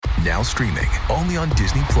Now streaming only on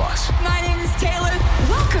Disney Plus. My name is Taylor.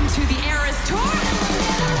 Welcome to the Eras Tour.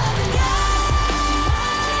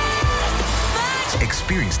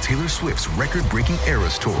 Experience Taylor Swift's record-breaking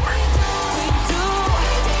Eras Tour.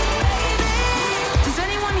 Does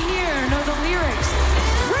anyone here know the lyrics?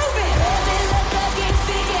 Prove it!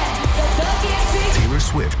 Taylor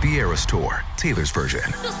Swift, the Eras Tour, Taylor's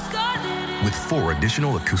version. With 4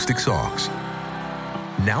 additional acoustic songs.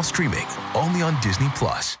 Now streaming only on Disney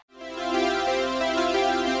Plus.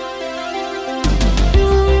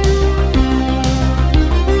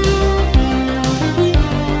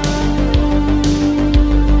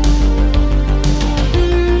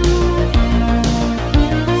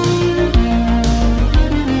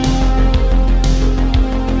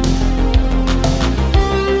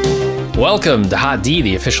 Welcome to Hot D,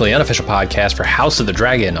 the officially unofficial podcast for House of the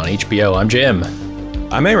Dragon on HBO. I'm Jim.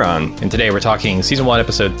 I'm Aaron. And today we're talking Season 1,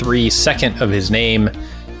 Episode 3, Second of His Name.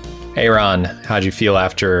 Aaron, how'd you feel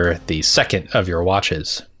after the second of your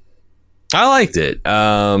watches? I liked it.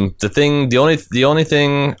 The only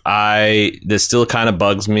thing that still kind of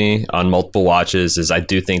bugs me on multiple watches is I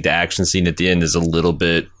do think the action scene at the end is a little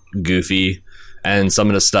bit goofy. And some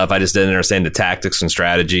of the stuff, I just didn't understand the tactics and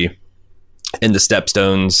strategy in the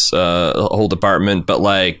Stepstones whole department. But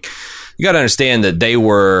like, you got to understand that they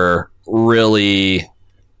were really...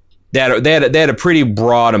 They had a pretty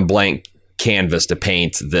broad and blank canvas to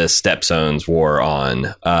paint the Stepstones war on.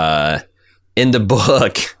 In the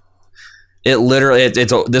book, it literally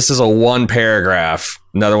this is a one paragraph.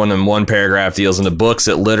 Another one in one paragraph deals. In the books,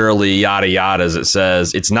 it literally yada yadas. It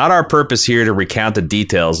says, "It's not our purpose here to recount the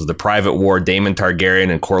details of the private war Daemon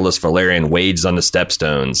Targaryen and Corlys Velaryon waged on the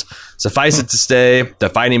Stepstones. Suffice it to say, the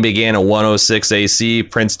fighting began in 106 AC.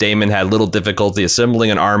 Prince Daemon had little difficulty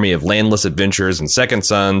assembling an army of landless adventurers and second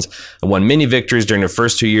sons, and won many victories during the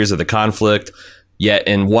first 2 years of the conflict. Yet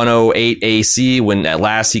in 108 AC, when at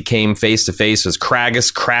last he came face to face with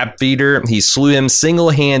Kragus Crabfeeder, he slew him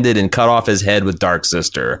single-handed and cut off his head with Dark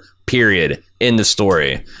Sister. Period. In the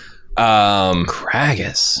story."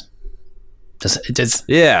 Kragus.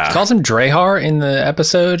 Yeah. He calls him Drahar in the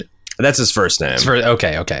episode? That's his first name.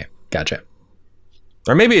 Okay. Gotcha.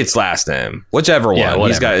 Or maybe it's last name. Whichever one. Yeah,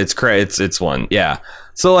 He's got it's one. Yeah.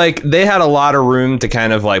 So like they had a lot of room to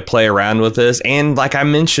kind of like play around with this. And like I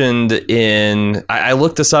mentioned I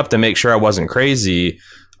looked this up to make sure I wasn't crazy.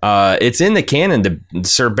 It's in the canon to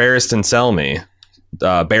Sir Barristan Selmy,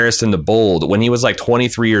 Barristan the Bold, when he was like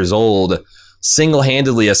 23 years old,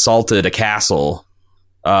 single-handedly assaulted a castle.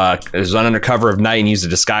 It was under cover of night and used a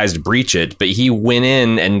disguise to breach it, but he went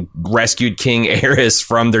in and rescued King Aerys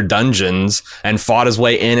from their dungeons and fought his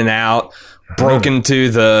way in and out, broke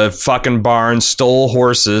into the fucking barn, stole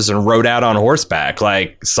horses, and rode out on horseback.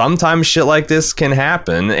 Like, sometimes shit like this can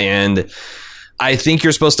happen, and I think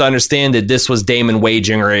you're supposed to understand that this was Daemon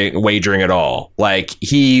wagering it all. Like,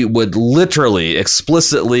 he would literally,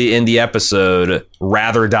 explicitly in the episode,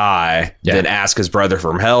 rather die than ask his brother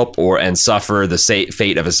for help and suffer the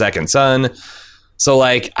fate of a second son. So,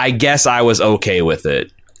 like, I guess I was okay with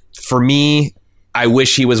it. For me, I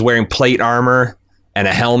wish he was wearing plate armor and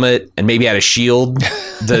a helmet and maybe had a shield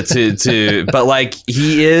but like,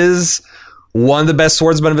 he is one of the best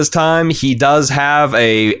swordsmen of his time. He does have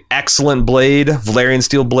a excellent blade, Valyrian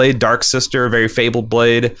steel blade, Dark Sister, a very fabled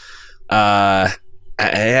blade.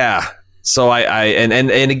 Yeah. So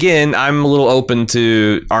and again, I'm a little open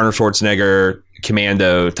to Arnold Schwarzenegger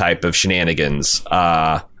commando type of shenanigans.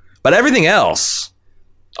 But everything else,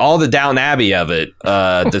 all the Downton Abbey of it,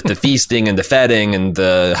 the feasting and the feting and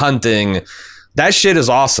the hunting, that shit is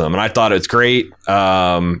awesome. And I thought it's great.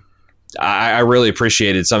 I really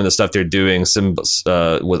appreciated some of the stuff they're doing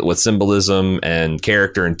with symbolism and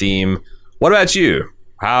character and theme. What about you?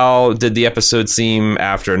 How did the episode seem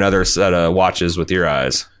after another set of watches with your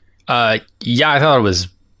eyes? Yeah, I thought it was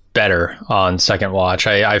better on second watch.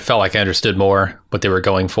 I felt like I understood more what they were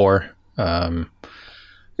going for.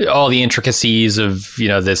 All the intricacies of,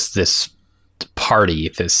 this party,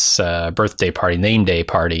 this birthday party, name day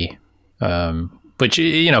party, which,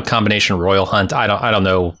 combination royal hunt. I don't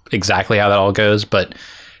know exactly how that all goes, but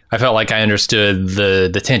I felt like I understood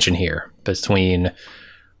the tension here between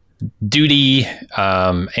duty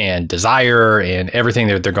and desire and everything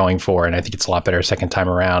that they're going for. And I think it's a lot better second time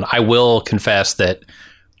around. I will confess that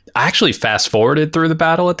I actually fast forwarded through the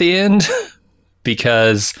battle at the end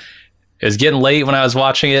because it was getting late when I was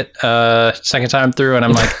watching it second time through. And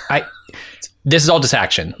I'm like, this is all just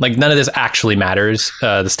action. Like, none of this actually matters.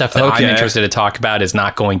 The stuff that I'm interested to talk about is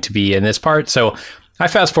not going to be in this part. So I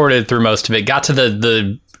fast forwarded through most of it, got to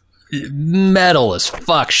the metal as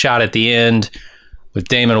fuck shot at the end with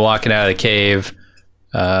Daemon walking out of the cave.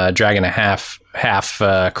 dragon a half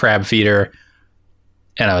crab feeder.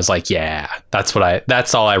 And I was like, yeah, that's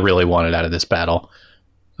all I really wanted out of this battle.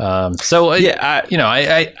 I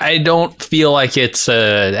don't feel like it's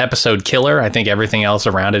an episode killer. I think everything else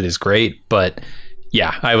around it is great, but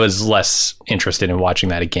yeah, I was less interested in watching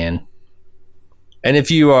that again. And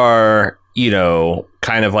if you are,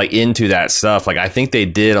 kind of like into that stuff, like I think they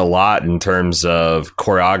did a lot in terms of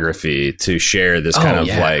choreography to share this kind of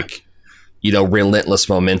like, relentless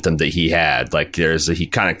momentum that he had. Like he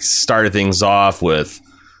kind of started things off with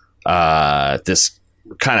this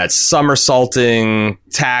kind of somersaulting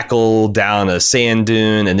tackle down a sand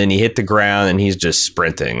dune, and then he hit the ground and he's just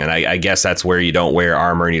sprinting. And I guess that's where you don't wear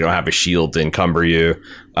armor and you don't have a shield to encumber you.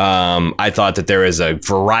 I thought that there was a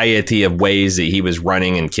variety of ways that he was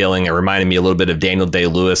running and killing. It reminded me a little bit of Daniel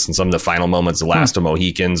Day-Lewis in some of the final moments of Last of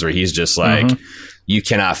Mohicans, where he's just like, you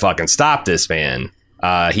cannot fucking stop this man.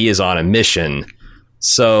 He is on a mission.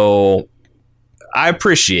 So I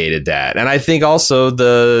appreciated that. And I think also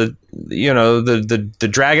the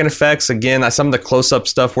dragon effects, again, some of the close-up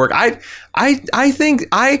stuff work. I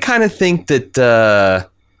kind of think that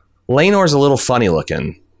Laenor's a little funny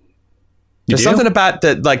looking. There's something about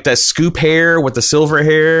that scoop hair with the silver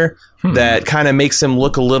hair that kind of makes him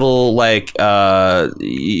look a little like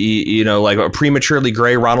like a prematurely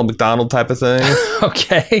gray Ronald McDonald type of thing.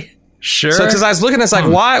 Okay, sure. So because I was looking at this,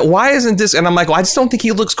 like, why isn't this? And I'm like, well, I just don't think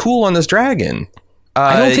he looks cool on this dragon.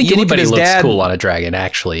 I don't think anybody looks cool on a dragon,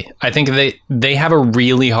 actually. I think they have a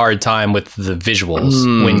really hard time with the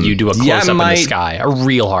visuals when you do a close-up in the sky. A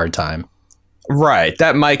real hard time. Right.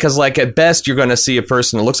 That might, because like at best you're going to see a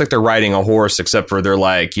person that looks like they're riding a horse, except for they're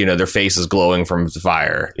like, their face is glowing from the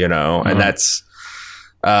fire, and that's,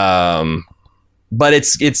 but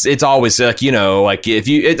it's always like, like if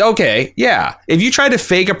if you tried to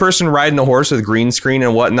fake a person riding a horse with green screen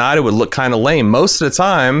and whatnot, it would look kind of lame. Most of the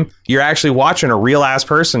time you're actually watching a real ass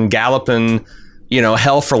person galloping,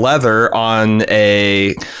 hell for leather on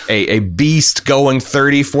a beast going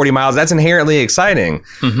 30, 40 miles. That's inherently exciting.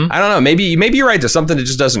 I don't know. Maybe you're right. There's something that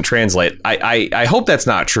just doesn't translate. I hope that's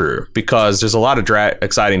not true, because there's a lot of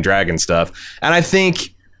exciting dragon stuff. And I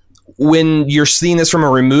think when you're seeing this from a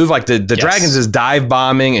remove, like the dragons is dive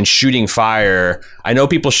bombing and shooting fire. I know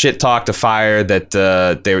people shit talk to fire that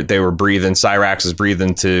they were breathing. Cyrax is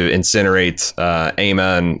breathing to incinerate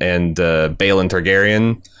Aemma and Balin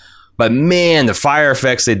Targaryen. But man, the fire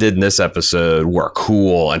effects they did in this episode were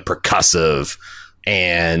cool and percussive.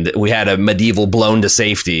 And we had a medieval blown to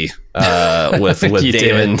safety with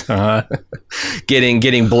Daemon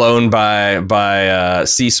getting blown by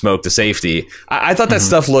sea smoke to safety. I thought that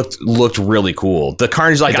stuff looked really cool. The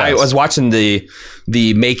carnage, like I was watching the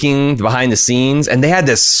making behind the scenes, and they had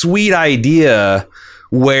this sweet idea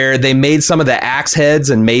where they made some of the axe heads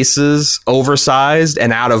and maces oversized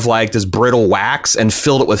and out of like this brittle wax and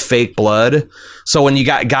filled it with fake blood. So when you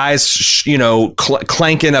got guys,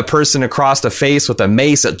 clanking a person across the face with a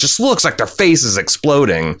mace, it just looks like their face is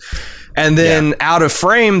exploding. And then out of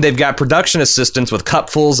frame, they've got production assistants with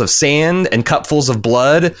cupfuls of sand and cupfuls of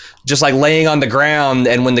blood, just like laying on the ground.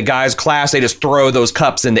 And when the guys clash, they just throw those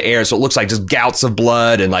cups in the air. So it looks like just gouts of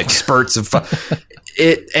blood and like spurts of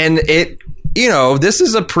this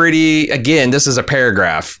is this is a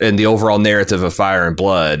paragraph in the overall narrative of Fire and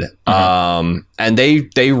Blood. And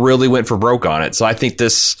they really went for broke on it. So I think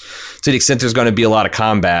this, to the extent there's going to be a lot of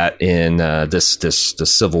combat in this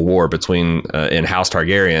civil war between in House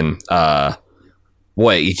Targaryen,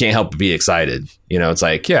 you can't help but be excited. It's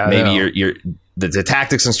like, maybe you're the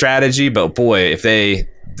tactics and strategy, but boy, if they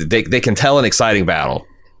can tell an exciting battle.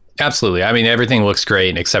 Absolutely. I mean, everything looks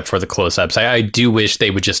great except for the close-ups. I do wish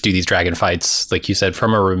they would just do these dragon fights, like you said,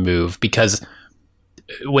 from a remove, because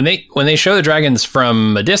when they show the dragons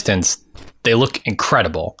from a distance, they look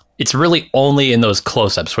incredible. It's really only in those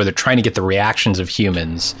close-ups where they're trying to get the reactions of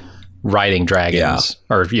humans riding dragons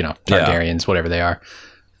or, Targaryens, whatever they are.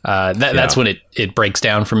 That's when it breaks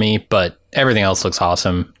down for me, but everything else looks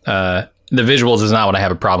awesome. The visuals is not what I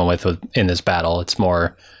have a problem with in this battle. It's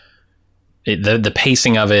more the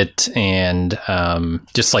pacing of it, and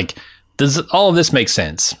just like, does all of this make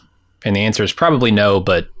sense? And the answer is probably no,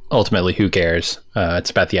 but ultimately, who cares? It's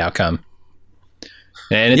about the outcome,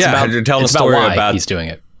 and it's about telling a story about he's doing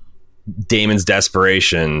it. Daemon's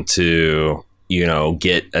desperation to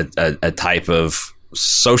get a type of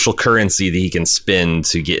social currency that he can spend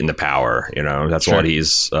to get into power. That's what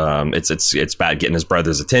he's. It's about getting his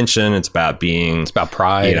brother's attention. It's about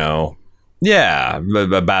pride. Yeah,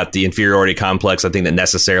 about the inferiority complex, I think, that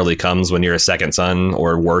necessarily comes when you're a second son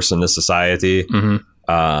or worse in this society.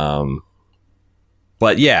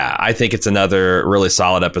 But yeah, I think it's another really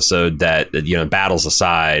solid episode that, battles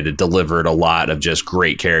aside, it delivered a lot of just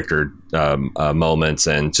great character moments,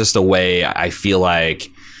 and just a way I feel like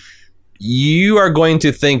you are going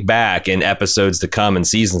to think back in episodes to come and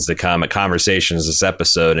seasons to come at conversations this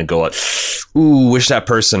episode and go like, ooh, wish that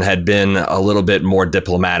person had been a little bit more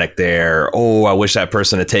diplomatic there. Oh, I wish that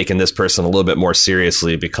person had taken this person a little bit more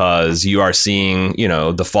seriously, because you are seeing,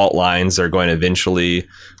 the fault lines are going to eventually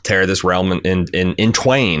tear this realm in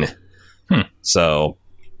twain. So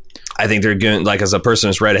I think they're doing, like, as a person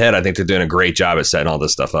who's read ahead, I think they're doing a great job at setting all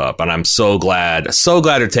this stuff up. And I'm so glad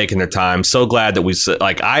they're taking their time. So glad that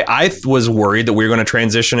I was worried that we were going to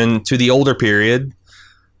transition into the older period.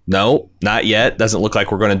 No, not yet. Doesn't look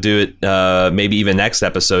like we're going to do it maybe even next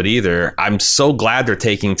episode either. I'm so glad they're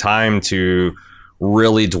taking time to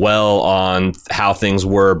really dwell on how things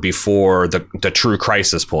were before the true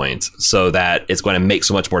crisis point, so that it's going to make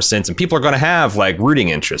so much more sense. And people are going to have, like, rooting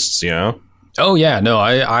interests, Oh, yeah. No,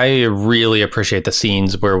 I really appreciate the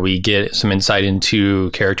scenes where we get some insight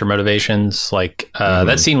into character motivations. Like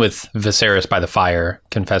that scene with Viserys by the fire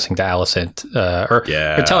confessing to Alicent, or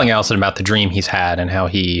telling Alicent about the dream he's had and how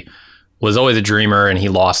he was always a dreamer and he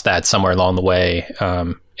lost that somewhere along the way,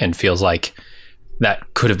 and feels like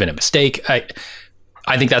that could have been a mistake.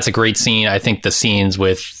 I think that's a great scene. I think the scenes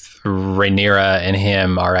with Rhaenyra and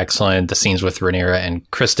him are excellent. The scenes with Rhaenyra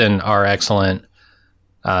and Kristen are excellent.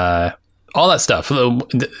 All that stuff.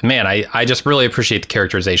 Man, I just really appreciate the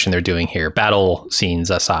characterization they're doing here, battle scenes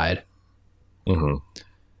aside. Mm-hmm.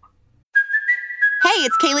 Hey,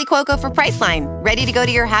 it's Kaylee Cuoco for Priceline. Ready to go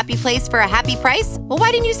to your happy place for a happy price? Well,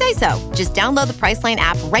 why didn't you say so? Just download the Priceline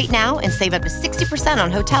app right now and save up to 60% on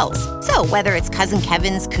hotels. So whether it's Cousin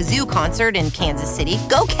Kevin's Kazoo Concert in Kansas City,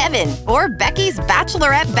 go Kevin, or Becky's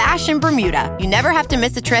Bachelorette Bash in Bermuda, you never have to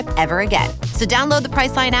miss a trip ever again. So download the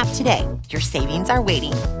Priceline app today. Your savings are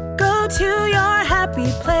waiting. Go to your happy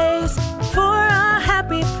place for a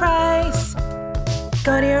happy price.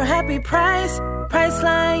 Go to your happy price,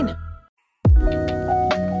 Priceline.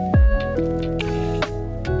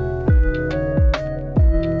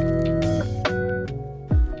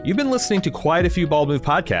 You've been listening to quite a few Bald Move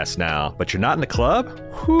podcasts now, but you're not in the club?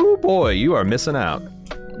 Whoo boy, you are missing out.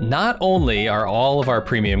 Not only are all of our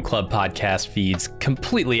premium club podcast feeds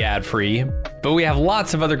completely ad-free, but we have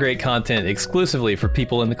lots of other great content exclusively for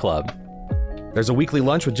people in the club. There's a weekly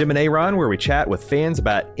lunch with Jim and Aaron where we chat with fans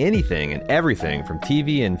about anything and everything from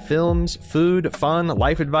TV and films, food, fun,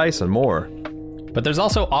 life advice, and more. But there's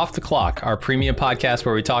also Off the Clock, our premium podcast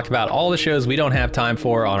where we talk about all the shows we don't have time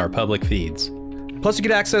for on our public feeds. Plus, you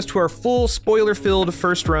get access to our full spoiler-filled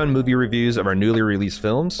first-round movie reviews of our newly released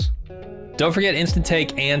films. Don't forget Instant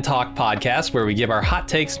Take and Talk podcasts, where we give our hot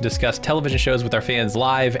takes and discuss television shows with our fans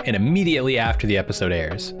live and immediately after the episode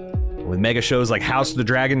airs. With mega shows like House of the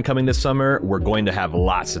Dragon coming this summer, we're going to have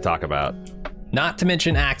lots to talk about. Not to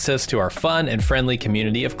mention access to our fun and friendly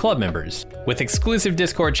community of club members, with exclusive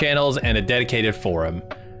Discord channels and a dedicated forum.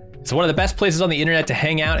 It's one of the best places on the internet to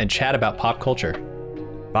hang out and chat about pop culture.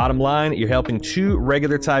 Bottom line, you're helping two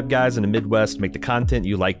regular type guys in the Midwest make the content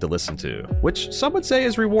you like to listen to, which some would say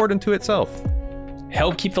is reward unto itself.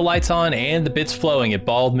 Help keep the lights on and the bits flowing at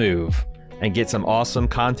Bald Move. And get some awesome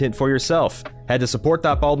content for yourself. Head to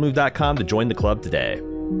support.baldmove.com to join the club today.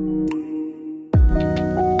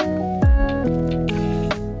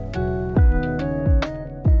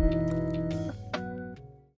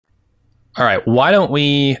 All right, why don't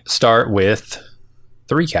we start with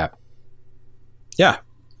the recap? Yeah.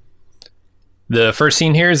 The first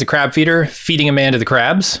scene here is a crab feeder feeding a man to the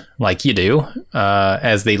crabs, like you do,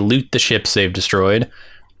 as they loot the ships they've destroyed.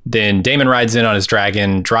 Then Daemon rides in on his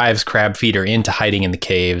dragon, drives crab feeder into hiding in the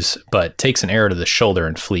caves, but takes an arrow to the shoulder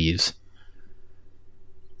and flees.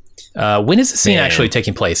 When is the scene actually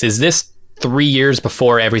taking place? Is this 3 years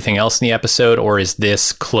before everything else in the episode, or is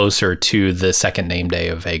this closer to the second name day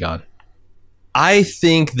of Aegon? I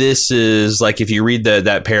think this is, like, if you read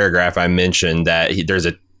that paragraph I mentioned, that there's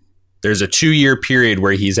a 2-year period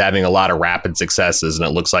where he's having a lot of rapid successes and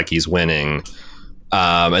it looks like he's winning.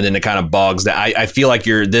 And then it kind of bogs that. I feel like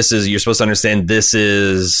you're supposed to understand this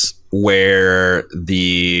is where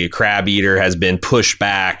the crab eater has been pushed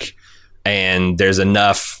back and there's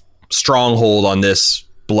enough stronghold on this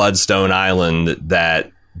Bloodstone Island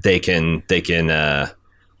that they can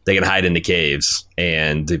hide in the caves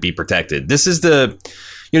and to be protected. This is a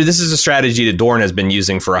strategy that Dorne has been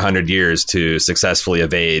using for 100 years to successfully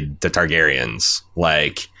evade the Targaryens.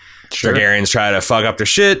 Like, sure. Targaryens try to fuck up their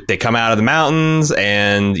shit. They come out of the mountains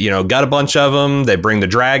and, gut a bunch of them. They bring the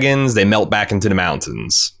dragons. They melt back into the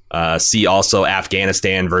mountains. See also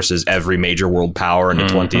Afghanistan versus every major world power in the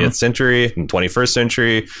 20th century and 21st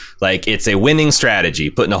century. Like, it's a winning strategy,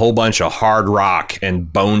 putting a whole bunch of hard rock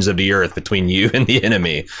and bones of the earth between you and the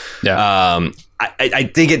enemy. Yeah.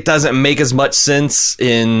 I think it doesn't make as much sense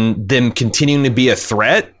in them continuing to be a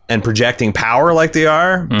threat and projecting power like they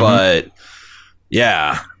are. But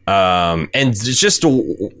yeah. And it's just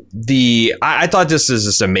I thought this is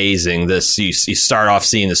just amazing. This you start off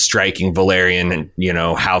seeing the striking Valerian and, you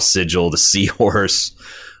know, House Sigil, the seahorse,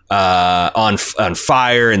 on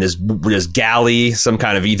fire, and this galley, some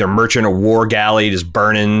kind of either merchant or war galley, just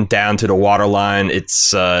burning down to the waterline.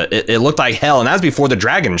 It's it looked like hell, and that was before the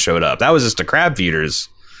dragon showed up. That was just the crab feeders,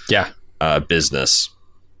 business.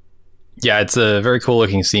 Yeah, it's a very cool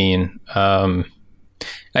looking scene. I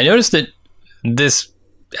noticed that this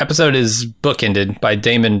episode is bookended by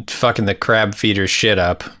Daemon fucking the crab feeder shit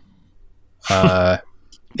up, and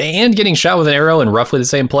getting shot with an arrow in roughly the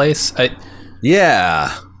same place. I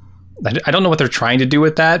don't know what they're trying to do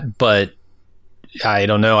with that, but I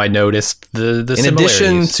don't know. I noticed the in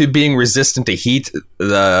addition to being resistant to heat,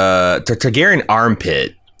 the Targaryen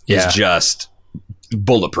armpit is just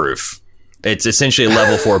bulletproof. It's essentially a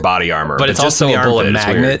level 4 body armor, but it's also a bullet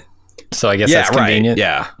magnet. So I guess that's convenient.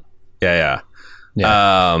 Yeah.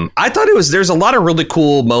 I thought there's a lot of really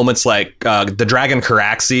cool moments, like the dragon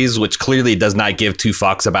Caraxes, which clearly does not give two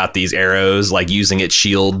fucks about these arrows, like using its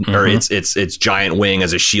shield or its giant wing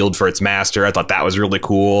as a shield for its master. I thought that was really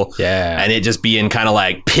cool. Yeah. And it just being kind of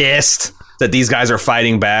like pissed that these guys are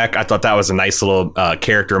fighting back. I thought that was a nice little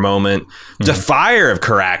character moment. The fire of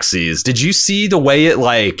Caraxes. Did you see the way it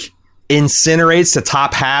like incinerates the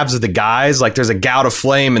top halves of the guys? Like, there's a gout of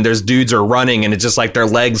flame and there's dudes are running and it's just like their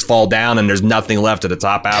legs fall down and there's nothing left of the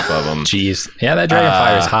top half of them. Jeez. Yeah, that dragon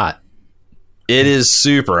fire is hot. It is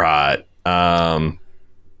super hot.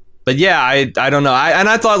 But yeah, I don't know.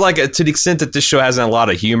 I thought, like, to the extent that this show has a lot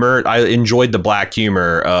of humor, I enjoyed the black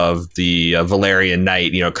humor of the Valerian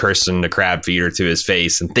knight, you know, cursing the crab feeder to his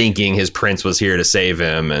face and thinking his prince was here to save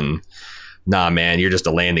him, and nah, man, you're just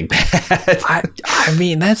a landing pad. I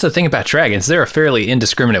mean, that's the thing about dragons. They're a fairly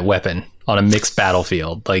indiscriminate weapon on a mixed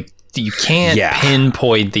battlefield. Like, you can't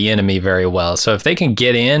pinpoint the enemy very well. So if they can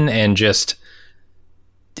get in and just,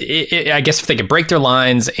 I guess if they could break their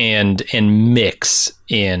lines and mix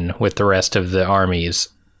in with the rest of the armies,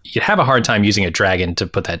 you'd have a hard time using a dragon to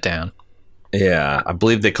put that down. Yeah, I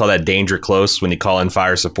believe they call that danger close when you call in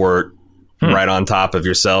fire support right on top of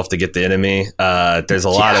yourself to get the enemy. There's a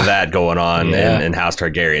lot of that going on in House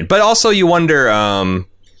Targaryen. But also you wonder,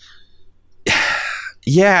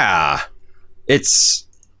 it's...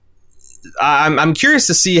 I'm curious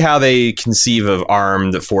to see how they conceive of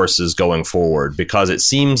armed forces going forward, because it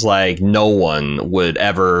seems like no one would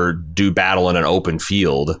ever do battle in an open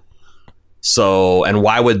field. So, and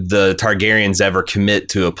why would the Targaryens ever commit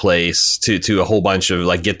to a place to a whole bunch of,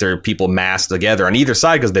 like, get their people massed together on either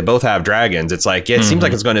side, because they both have dragons? It's like, it seems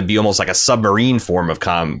like it's going to be almost like a submarine form of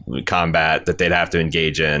combat that they'd have to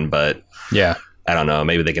engage in. But yeah, I don't know.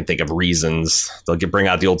 Maybe they can think of reasons. They'll bring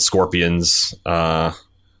out the old scorpions. I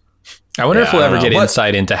wonder if we'll ever get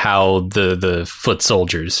insight into how the foot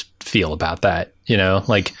soldiers feel about that. You know,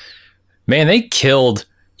 like, man, they killed...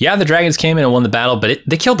 Yeah, the dragons came in and won the battle, but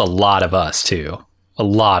they killed a lot of us, too. A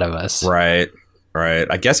lot of us. Right.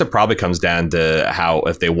 I guess it probably comes down to how,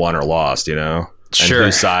 if they won or lost, you know? Sure. And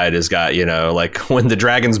whose side has got, you know, like, when the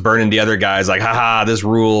dragon's burning the other guys, like, haha, this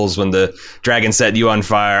rules. When the dragon set you on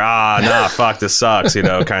fire, fuck, this sucks, you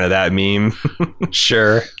know, kind of that meme.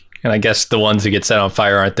 Sure. And I guess the ones who get set on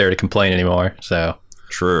fire aren't there to complain anymore, so.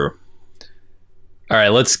 True. All right,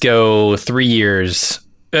 let's go 3 years...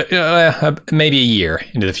 maybe a year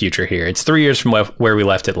into the future here. It's 3 years from where we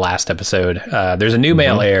left it last episode. There's a new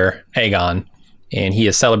male heir, Aegon, and he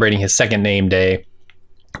is celebrating his second name day.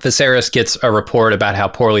 Viserys gets a report about how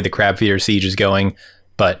poorly the crab feeder siege is going,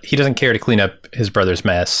 but he doesn't care to clean up his brother's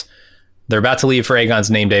mess. They're about to leave for Aegon's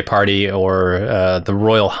name day party, or the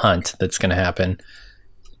royal hunt that's going to happen,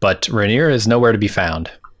 but Rhaenyra is nowhere to be found.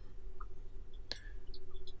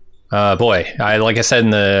 Boy, like I said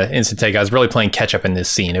in the instant take, I was really playing catch up in this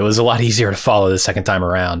scene. It was a lot easier to follow the second time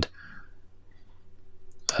around.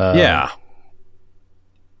 But I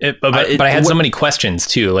had so many questions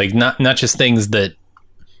too, like not just things that,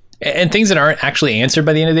 and things that aren't actually answered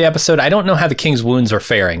by the end of the episode. I don't know how the king's wounds are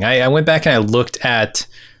faring. I went back and I looked at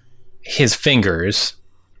his fingers.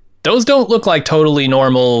 Those don't look like totally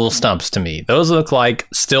normal stumps to me. Those look like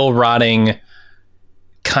still rotting,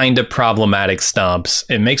 kind of problematic stumps.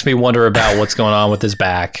 It makes me wonder about what's going on with his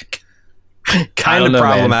back. Kind of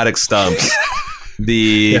problematic stumps.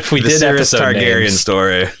 the If we did Viserys episode Targaryen names.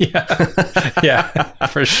 story. Yeah,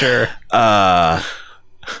 for sure.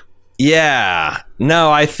 Yeah.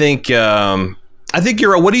 No, I think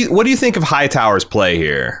you're right. What do you think of Hightower's play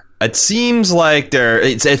here? It seems like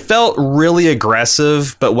it felt really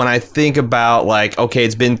aggressive, but when I think about like, okay,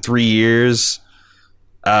 it's been 3 years.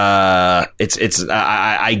 I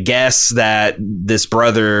guess that this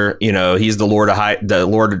brother, he's the Lord of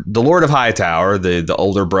Hightower, the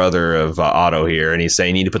older brother of Otto here, and he's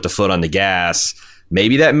saying you need to put the foot on the gas.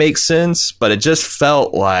 Maybe that makes sense, but it just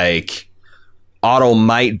felt like Otto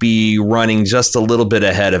might be running just a little bit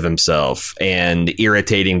ahead of himself and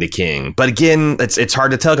irritating the king. But again, it's hard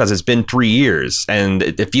to tell because it's been 3 years, and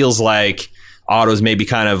it feels like Otto's maybe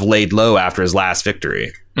kind of laid low after his last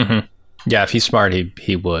victory. Mm-hmm. Yeah, if he's smart,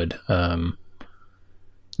 he would. No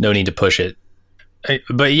need to push it.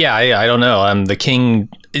 But yeah, I don't know. The king.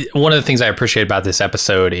 One of the things I appreciate about this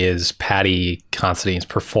episode is Paddy Considine's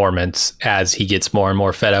performance as he gets more and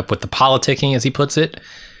more fed up with the politicking, as he puts it.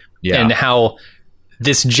 Yeah. And how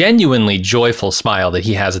this genuinely joyful smile that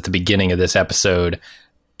he has at the beginning of this episode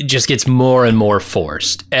just gets more and more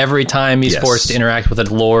forced. Every time he's forced to interact with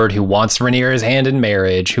a lord who wants Rhaenyra's hand in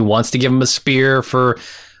marriage, who wants to give him a spear for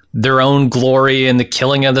their own glory and the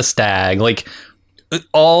killing of the stag. Like,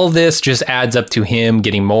 all this just adds up to him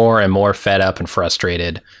getting more and more fed up and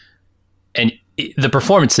frustrated. And the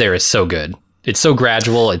performance there is so good. It's so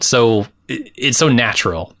gradual. It's so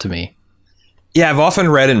natural to me. Yeah, I've often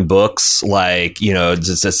read in books, like,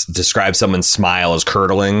 just describe someone's smile as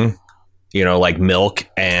curdling, like milk.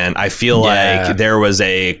 And I feel like there was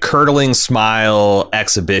a curdling smile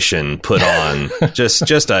exhibition put on,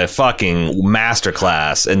 just a fucking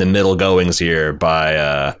masterclass in the middle goings here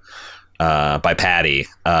by Paddy.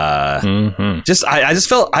 I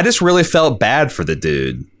just really felt bad for the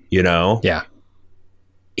dude, Yeah.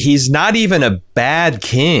 He's not even a bad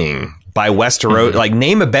king by Westeros. Mm-hmm. Like,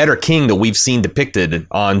 name a better king that we've seen depicted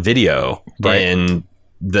on video in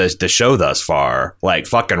the show thus far. Like,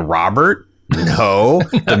 fucking Robert? No.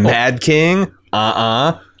 The Mad King?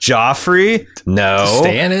 Joffrey? No.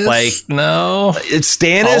 Stannis? No. It's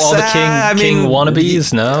Stannis. All the king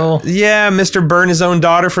wannabes? No. Yeah, Mr. Burn his own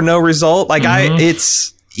daughter for no result. Like,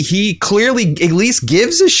 he clearly at least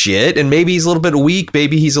gives a shit, and maybe he's a little bit weak.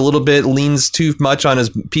 Maybe he's a little bit leans too much on his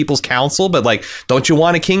people's counsel. But like, don't you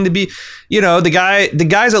want a king to be, the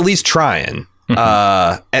guy's at least trying,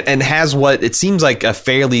 and has what it seems like a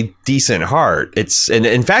fairly decent heart. And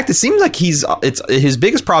in fact, it seems like his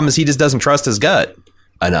biggest problem is he just doesn't trust his gut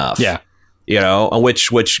enough. Yeah.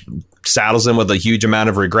 Which saddles him with a huge amount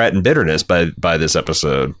of regret and bitterness by this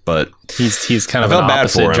episode. But he's kind of an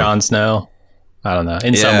opposite Jon Snow. I don't know.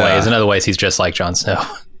 In some ways. In other ways, he's just like Jon Snow.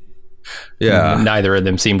 Yeah. Neither of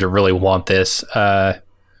them seem to really want this.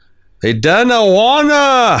 They don't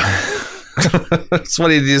wanna. That's what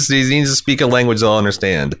he needs to speak a language they'll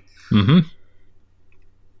understand. Mm-hmm.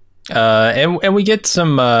 And we get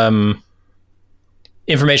some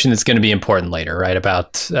information that's going to be important later, right?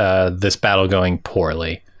 About this battle going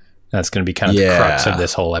poorly. That's going to be kind of the crux of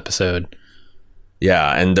this whole episode.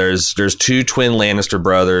 Yeah, and there's two twin Lannister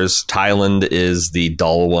brothers. Tyland is the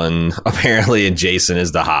dull one, apparently, and Jason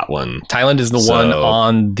is the hot one. Tyland is the one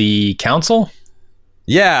on the council?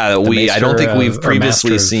 Yeah, I don't think we've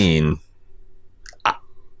previously seen.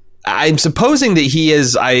 I'm supposing that he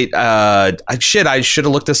is. I should have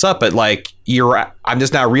looked this up, but like I'm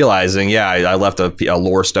just now realizing. Yeah, I left a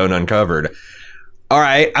lore stone uncovered. All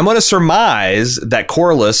right, I'm going to surmise that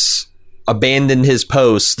Corlys abandoned his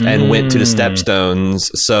post and went to the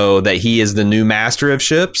Stepstones so that he is the new master of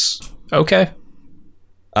ships. Okay.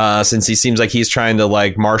 Since he seems like he's trying to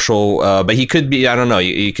like marshal, but he could be, I don't know,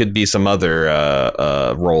 he could be some other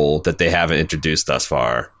role that they haven't introduced thus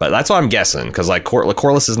far. But that's what I'm guessing, because like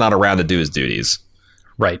Corlys is not around to do his duties.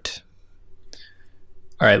 Right.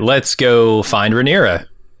 All right, let's go find Rhaenyra.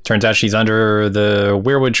 Turns out she's under the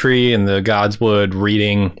weirwood tree in the Godswood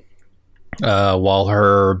reading while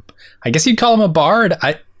her, I guess you'd call him a bard.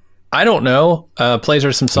 I don't know. Plays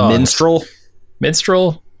her some songs.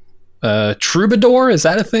 Minstrel. Troubadour, is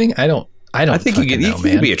that a thing? I think he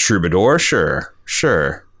could be a troubadour. Sure.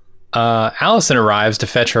 Alicent arrives to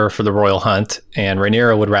fetch her for the royal hunt, and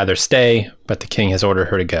Rhaenyra would rather stay, but the king has ordered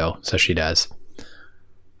her to go, so she does.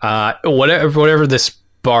 Whatever this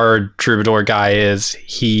bard troubadour guy is,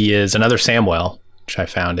 he is another Samwell, which I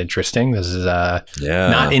found interesting. This is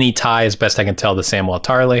not any tie, as best I can tell, to Samwell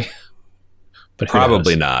Tarly. But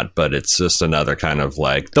probably not, but it's just another kind of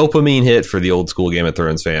like dopamine hit for the old school Game of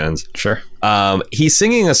Thrones fans. Sure. He's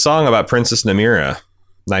singing a song about Princess Nymeria.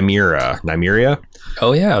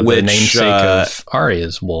 Oh yeah, the namesake of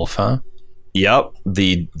Arya's wolf, huh? Yep,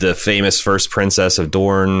 the famous first princess of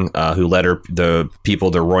Dorne, who led the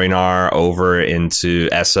people to Rhoynar over into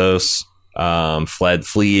Essos,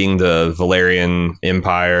 fleeing the Valyrian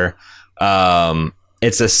Empire. I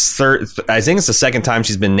think it's the second time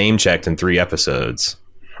she's been name checked in 3 episodes.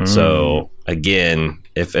 So again,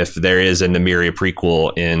 if there is a Nymeria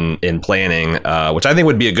prequel in planning, which I think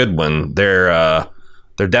would be a good one, they're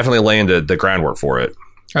definitely laying the groundwork for it.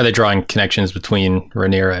 Are they drawing connections between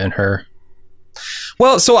Rhaenyra and her?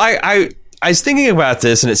 Well, so I was thinking about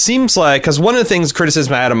this, and it seems like, because one of the things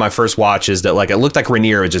criticism I had on my first watch is that, like, it looked like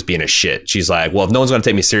Rhaenyra was just being a shit. She's like, well, if no one's going to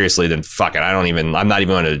take me seriously, then fuck it. I'm not even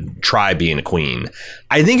going to try being a queen.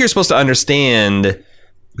 I think you're supposed to understand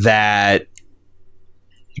that,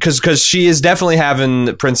 because she is definitely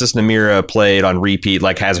having Princess Nymeria played on repeat,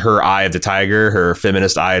 like, has her eye of the tiger, her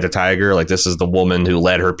feminist eye of the tiger. Like, this is the woman who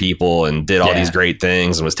led her people and did all these great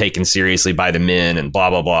things and was taken seriously by the men and blah,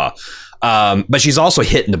 blah, blah. But she's also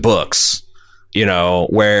hitting the books, you know,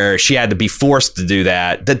 where she had to be forced to do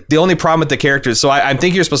that. The only problem with the character, so I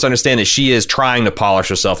think you're supposed to understand that she is trying to polish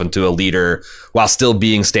herself into a leader while still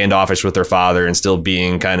being standoffish with her father and still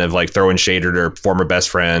being kind of like throwing shade at her former best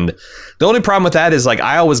friend. The only problem with that is, like,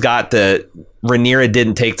 I always got that Rhaenyra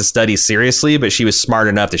didn't take the studies seriously, but she was smart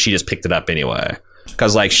enough that she just picked it up anyway.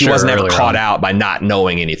 Because, like, she wasn't ever caught out by not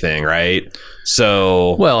knowing anything, right?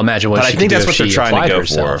 So, well, imagine what. But I think that's what they're trying to go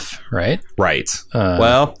herself, for, right? Right.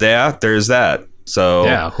 Well, yeah, there's that. So,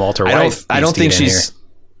 yeah, Walter White. I don't think she's.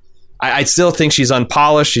 I still think she's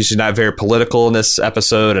unpolished. She's not very political in this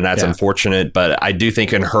episode, and that's unfortunate. But I do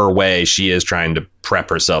think, in her way, she is trying to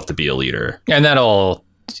prep herself to be a leader. And that all,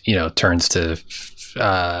 turns to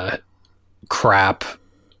crap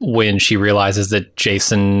when she realizes that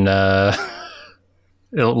Jason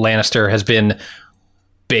Lannister has been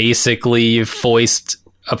basically foisted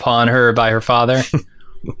upon her by her father.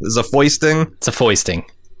 Is a foisting? It's a foisting.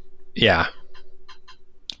 Yeah.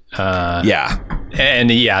 And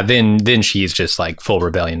then she's just like full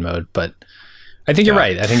rebellion mode. But I think you're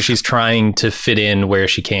right. I think she's trying to fit in where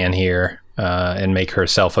she can here and make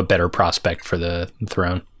herself a better prospect for the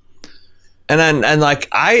throne. And like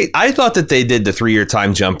I thought that they did the 3-year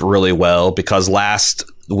time jump really well, because last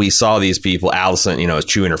we saw these people, Alicent, is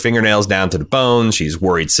chewing her fingernails down to the bone. She's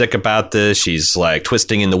worried sick about this. She's like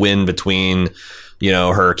twisting in the wind between,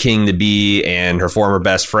 her king to be and her former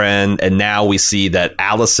best friend. And now we see that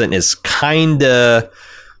Alicent is kind of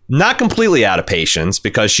not completely out of patience,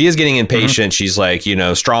 because she is getting impatient. She's like,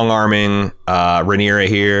 strong arming Rhaenyra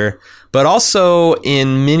here, but also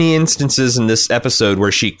in many instances in this episode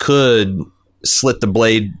where she could slip the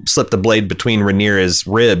blade between Rhaenyra's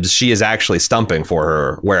ribs, she is actually stumping for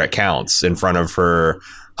her where it counts in front of her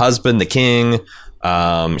husband, the king.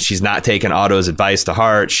 She's not taking Otto's advice to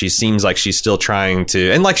heart. She seems like she's still trying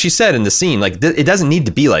to, and like she said in the scene, like it doesn't need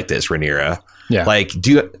to be like this, Rhaenyra. Yeah. Like,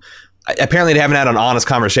 apparently they haven't had an honest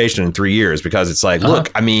conversation in 3 years, because it's like,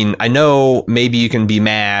 look, I mean, I know maybe you can be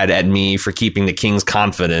mad at me for keeping the king's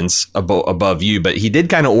confidence above you, but he did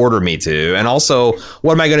kind of order me to. And also,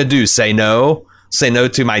 what am I going to do? Say no? Say no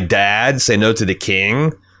to my dad? Say no to the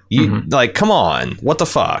king? You like, come on, what the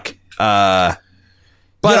fuck? But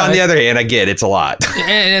on the other hand, I get it's a lot.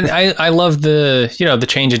 And I love the, the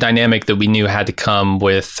change in dynamic that we knew had to come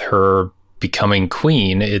with her becoming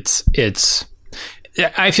queen. I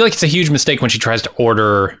feel like it's a huge mistake when she tries to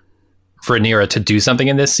order Rhaenyra to do something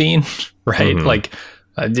in this scene, right? Like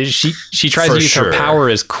she tries to use her power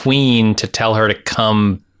as queen to tell her to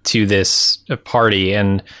come to this party,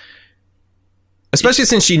 and especially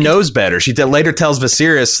since she knows better. She later tells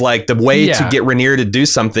Viserys, like, the way to get Rhaenyra to do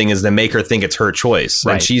something is to make her think it's her choice.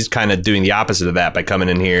 Right. And she's kind of doing the opposite of that by coming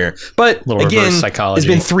in here. But again, it's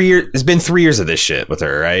been 3 years. It's been 3 years of this shit with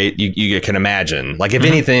her, right? You can imagine. Like, if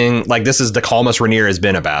anything, like, this is the calmest Rhaenyra has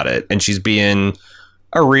been about it, and she's being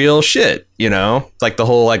a real shit. Like the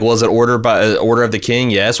whole, like, was it order of the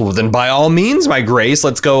king? Yes. Well, then by all means, my grace,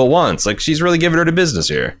 let's go at once. Like, she's really giving her to business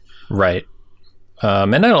here, right?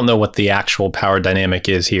 And I don't know what the actual power dynamic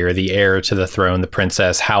is here. The heir to the throne, the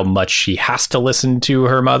princess, how much she has to listen to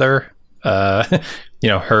her mother, her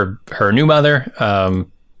new mother.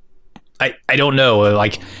 I don't know.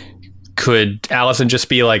 Like, could Alicent just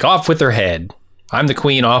be like, off with her head? I'm the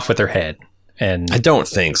queen, off with her head. And I don't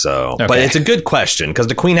think so. Okay. But it's a good question, because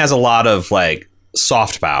the queen has a lot of, like,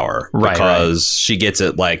 soft power, because she gets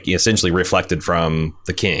it, like, essentially reflected from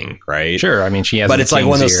the king, right? Sure. I mean, she has. But it's like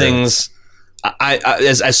one of those things. I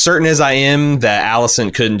as certain as I am that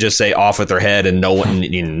Alicent couldn't just say off with her head and no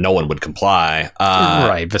one would comply.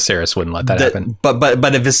 Right, Viserys wouldn't let that happen.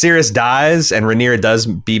 But if Viserys dies and Rhaenyra does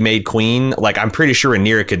be made queen, like, I'm pretty sure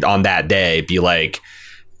Rhaenyra could on that day be like,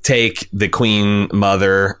 take the queen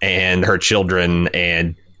mother and her children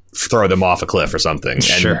and throw them off a cliff or something,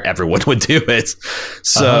 and everyone would do it.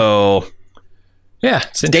 So yeah,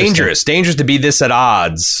 it's dangerous to be this at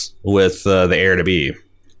odds with the heir to be.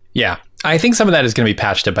 Yeah, I think some of that is going to be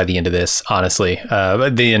patched up by the end of this, honestly.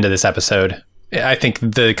 At the end of this episode, I think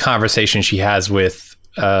the conversation she has with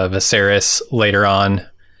Viserys later on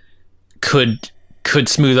could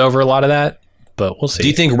smooth over a lot of that, but we'll see. Do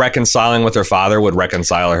you think reconciling with her father would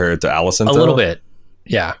reconcile her to Alicent? A little bit,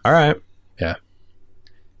 yeah. All right. Yeah.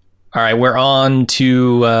 All right, we're on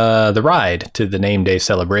to the ride to the name day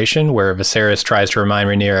celebration, where Viserys tries to remind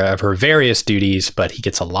Rhaenyra of her various duties, but he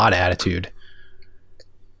gets a lot of attitude.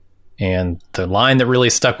 And the line that really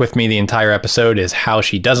stuck with me the entire episode is how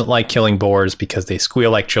she doesn't like killing boars because they squeal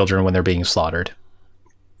like children when they're being slaughtered.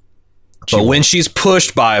 But when she's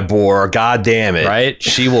pushed by a boar, God damn it, right?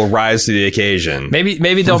 She will rise to the occasion.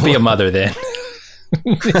 Maybe don't be a mother then.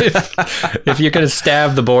 if you're going to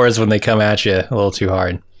stab the boars when they come at you a little too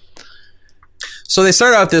hard. So they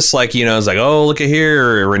start out this like, it's like, oh, look at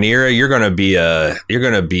here, Rhaenyra, you're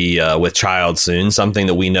gonna be with child soon. Something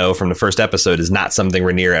that we know from the first episode is not something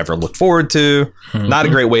Rhaenyra ever looked forward to. Mm-hmm. Not a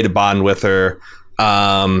great way to bond with her.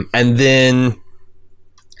 And then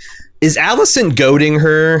is Alicent goading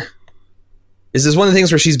her? Is this one of the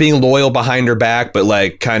things where she's being loyal behind her back, but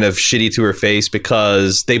like kind of shitty to her face?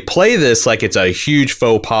 Because they play this like it's a huge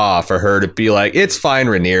faux pas for her to be like, it's fine,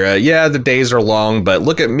 Rhaenyra. Yeah, the days are long, but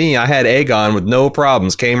look at me. I had Aegon with no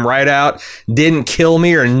problems. Came right out, didn't kill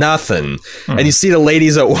me or nothing. And you see the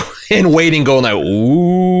ladies in waiting going like,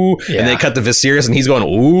 ooh. Yeah. And they cut to Viserys and he's going,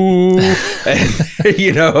 ooh.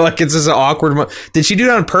 And, like it's just an awkward moment. Did she do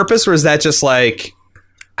it on purpose, or is that just like...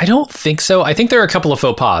 I don't think so. I think there are a couple of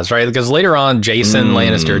faux pas, right? Because later on, Jason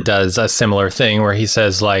Lannister does a similar thing where he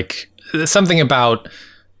says, like, something about,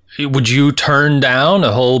 would you turn down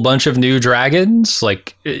a whole bunch of new dragons?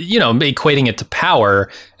 Like, equating it to power.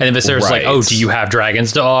 And then Viserys like, oh, do you have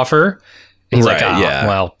dragons to offer? And he's like,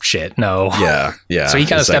 well, shit, no. Yeah, yeah. So he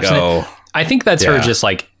kind of steps in it. I think that's her just,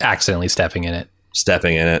 like, accidentally stepping in it.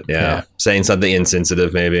 Saying something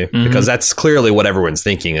insensitive maybe, because that's clearly what everyone's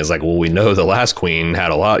thinking is like, well, we know the last queen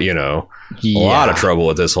had a lot of trouble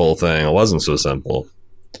with this whole thing. It wasn't so simple.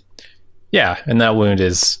 Yeah, and that wound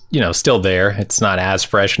is still there. It's not as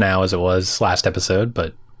fresh now as it was last episode,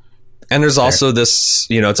 but and there's also this,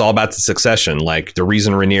 it's all about the succession. Like the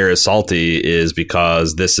reason Rhaenyra is salty is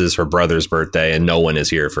because this is her brother's birthday and no one is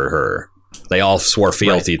here for her. They all swore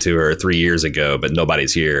fealty to her 3 years ago, but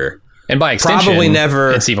nobody's here. And by extension, probably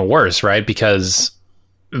never. It's even worse, right? Because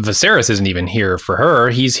Viserys isn't even here for her.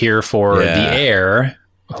 He's here for the heir,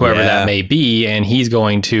 whoever that may be, and he's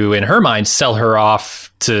going to, in her mind, sell her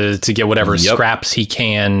off to get whatever scraps he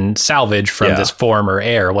can salvage from this former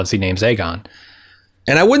heir once he names Aegon.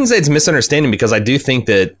 And I wouldn't say it's misunderstanding, because I do think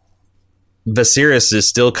that Viserys is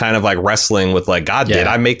still kind of like wrestling with like, God, did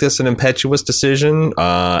I make this an impetuous decision?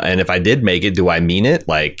 And if I did make it, do I mean it?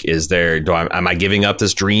 Like, am I giving up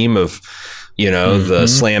this dream of, the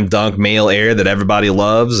slam dunk male heir that everybody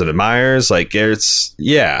loves and admires? Like, it's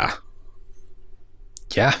it's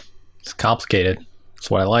complicated. That's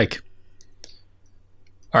what I like.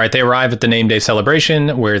 All right, they arrive at the name day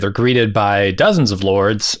celebration where they're greeted by dozens of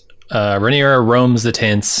lords. Rhaenyra roams the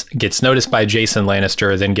tents, gets noticed by Jason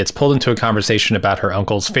Lannister, then gets pulled into a conversation about her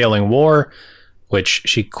uncle's failing war, which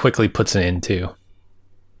she quickly puts an end to.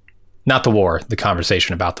 Not the war, the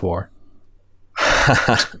conversation about the war.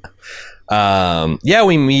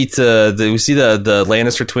 We meet, we see the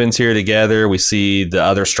Lannister twins here together. We see the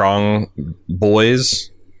other strong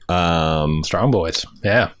boys. Strong boys,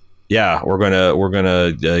 yeah. Yeah, we're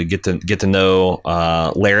gonna get to know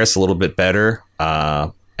Larys a little bit better.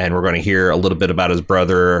 And we're going to hear a little bit about his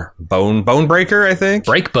brother, Bonebreaker, I think.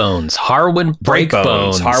 Breakbones. Harwin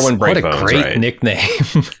Breakbones. Harwin Breakbones. What a great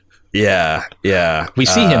nickname. Yeah. We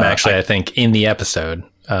see him, actually, I think, in the episode.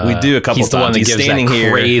 We do a couple he's times. The one that he's gives standing that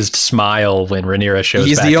here, crazy smile when Rhaenyra shows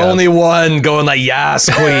he's back the up. only one going like, yes,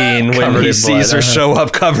 queen, when he sees her show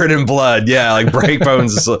up covered in blood. Yeah, like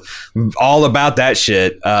Breakbones is all about that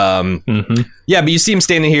shit. Yeah, but you see him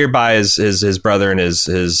standing here by his brother and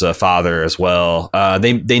his father as well.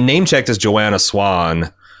 They name checked as Joanna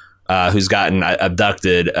Swan, who's gotten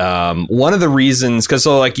abducted. One of the reasons, because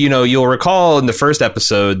you'll recall in the first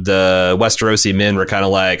episode, the Westerosi men were kind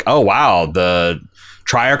of like, oh wow, the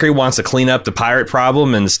Triarchy wants to clean up the pirate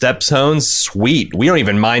problem in the Steppe Zones. Sweet, we don't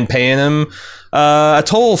even mind paying them a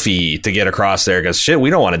toll fee to get across there, because shit, we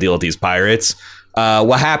don't want to deal with these pirates.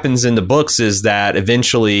 what happens in the books is that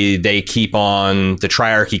eventually they keep on, the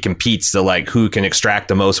Triarchy competes to like who can extract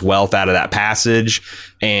the most wealth out of that passage.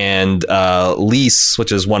 And Lys,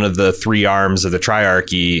 which is one of the three arms of the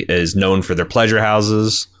Triarchy, is known for their pleasure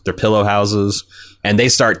houses, their pillow houses. And they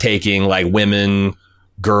start taking like women,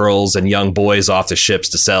 girls, and young boys off the ships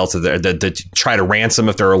to sell to to try to ransom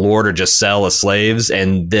if they're a lord or just sell as slaves.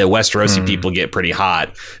 And the Westerosi people get pretty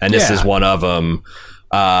hot. And this is one of them.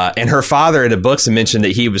 And her father in the books mentioned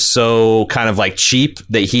that he was so kind of like cheap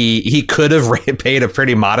that he could have paid a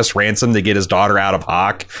pretty modest ransom to get his daughter out of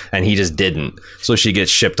Hawk, and he just didn't. So she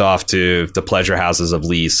gets shipped off to the pleasure houses of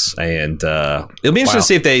Lys, and it'll be interesting to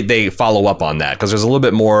see if they follow up on that, because there's a little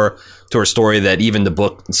bit more to her story that even the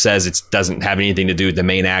book says it doesn't have anything to do with the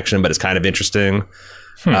main action, but it's kind of interesting.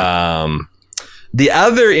 The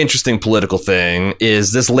other interesting political thing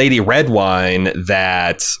is this Lady Redwine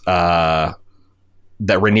that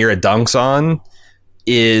Rhaenyra dunks on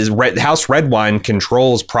is House Redwine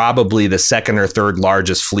controls probably the second or third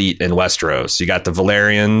largest fleet in Westeros. You got the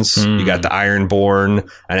Valerians, you got the Ironborn,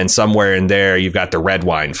 and then somewhere in there you've got the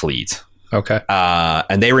Redwine fleet. Okay.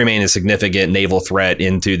 And they remain a significant naval threat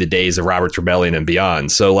into the days of Robert's Rebellion and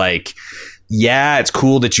beyond. So like, yeah, it's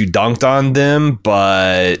cool that you dunked on them,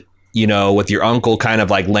 but you know, with your uncle kind of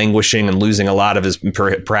like languishing and losing a lot of his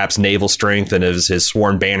perhaps naval strength and his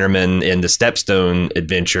sworn bannermen in the Stepstone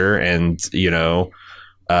adventure. And, you know,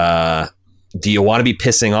 do you want to be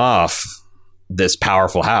pissing off this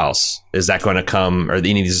powerful house? Is that going to come, or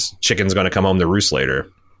any of these chickens going to come home to roost later?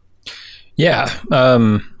 Yeah.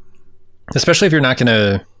 Especially if you're not going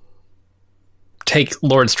to take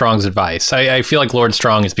Lord Strong's advice. I feel like Lord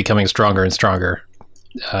Strong is becoming stronger and stronger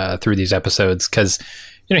through these episodes, because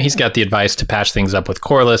you know, he's got the advice to patch things up with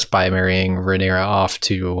Corlys by marrying Rhaenyra off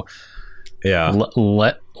to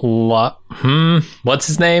what's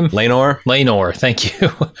his name? Laenor, thank you.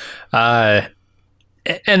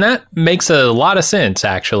 And that makes a lot of sense,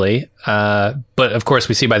 actually. But of course,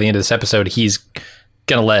 we see by the end of this episode, he's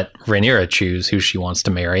going to let Rhaenyra choose who she wants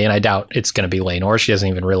to marry. And I doubt it's going to be Laenor. She doesn't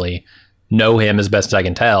even really know him, as best as I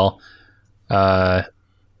can tell.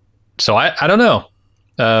 So I don't know.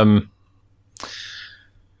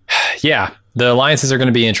 Yeah, the alliances are going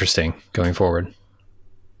to be interesting going forward.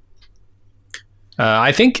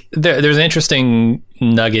 I think there's an interesting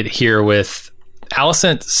nugget here with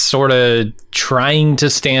Alicent sort of trying to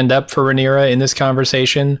stand up for Rhaenyra in this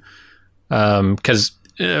conversation, because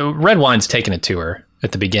Redwine's taking it to her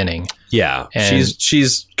at the beginning. Yeah, and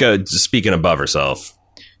she's good, speaking above herself.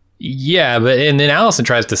 Yeah, and then Alicent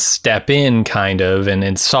tries to step in kind of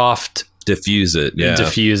and soft diffuse it.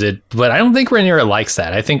 But I don't think Rhaenyra likes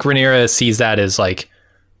that. I think Rhaenyra sees that as like,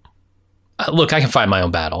 look, I can fight my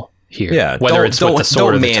own battle here. Yeah, whether it's with the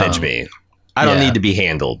sword or the tongue. Don't manage me. I don't need to be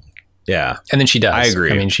handled. Yeah, and then she does. I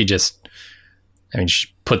agree. I mean, she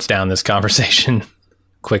puts down this conversation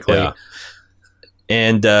quickly. Yeah.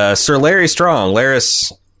 And Sir Larry Strong,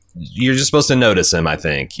 Larys, you're just supposed to notice him. I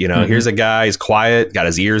think, you know, here's a guy. He's quiet, got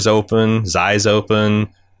his ears open, his eyes open.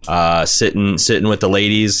 Sitting with the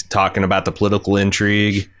ladies, talking about the political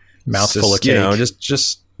intrigue, mouthful of cake. You know,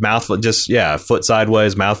 just mouthful, foot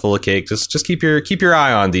sideways, mouthful of cake. Just keep your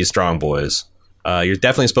eye on these strong boys. You're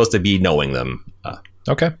definitely supposed to be knowing them.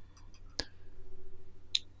 Okay.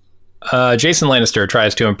 Jason Lannister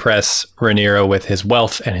tries to impress Rhaenyra with his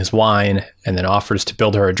wealth and his wine, and then offers to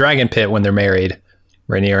build her a dragon pit when they're married.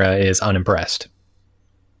 Rhaenyra is unimpressed.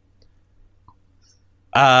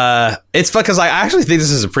 It's fun because I actually think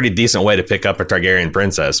this is a pretty decent way to pick up a Targaryen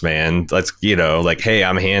princess, man. Let's, you know, like, hey,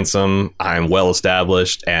 I'm handsome, I'm well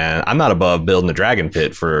established, and I'm not above building a dragon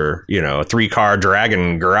pit for, you know, a 3-car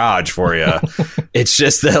dragon garage for you. It's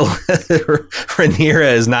just that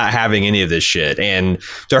Rhaenyra is not having any of this shit, and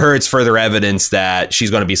to her, it's further evidence that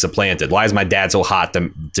she's going to be supplanted. Why is my dad so hot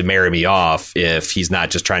to marry me off if he's not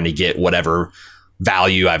just trying to get whatever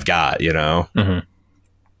value I've got, you know?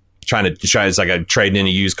 Trying to it's like a trading in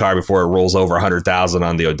a used car before it rolls over 100,000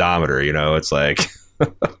 on the odometer, you know. It's like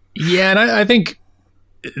yeah, and I think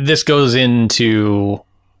this goes into,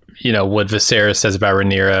 you know, what Viserys says about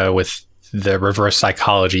Rhaenyra with the reverse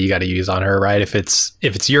psychology you got to use on her, right? If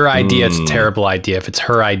it's your idea, it's a terrible idea. If it's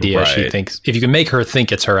her idea, right, she thinks, if you can make her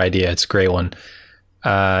think it's her idea, it's a great one.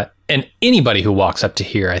 And anybody who walks up to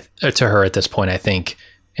her at this point, I think,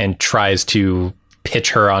 and tries to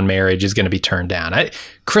pitch her on marriage is going to be turned down.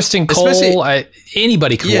 Kristen Cole,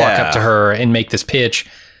 anybody could walk up to her and make this pitch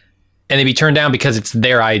and they'd be turned down because it's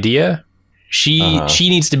their idea. She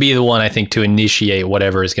needs to be the one, I think, to initiate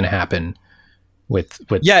whatever is going to happen with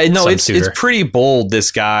it's pretty bold.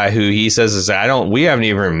 This guy who he says is, we haven't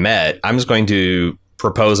even met. I'm just going to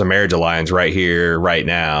propose a marriage alliance right here, right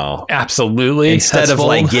now. Absolutely. Instead That's of full.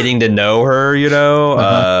 like getting to know her, you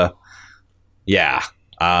know? Yeah.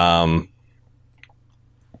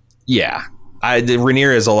 Yeah.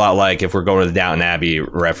 Rhaenyra is a lot like, if we're going to the Downton Abbey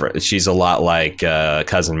reference, she's a lot like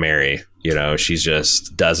Cousin Mary. You know, she's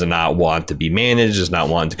just does not want to be managed, does not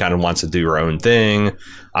want to, kind of wants to do her own thing.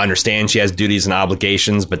 I understand she has duties and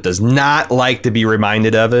obligations, but does not like to be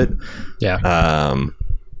reminded of it. Yeah.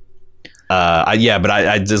 But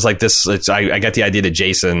I just like this. I got the idea that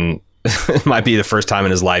Jason might be the first time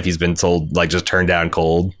in his life he's been told, like, just turn down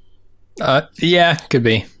cold. Yeah, could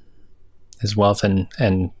be. His wealth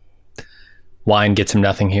and wine gets him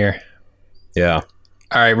nothing here. Yeah.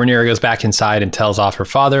 All right, Rhaenyra goes back inside and tells off her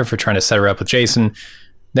father for trying to set her up with Jason.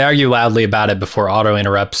 They argue loudly about it before Otto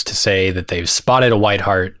interrupts to say that they've spotted a White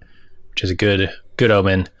Hart, which is a good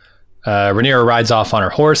omen. Rhaenyra rides off on her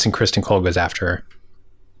horse, and Criston Cole goes after her.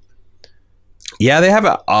 Yeah, they have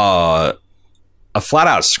a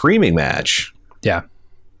flat-out screaming match. Yeah.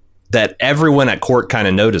 That everyone at court kind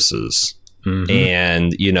of notices. Mm-hmm.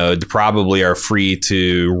 And, you know, probably are free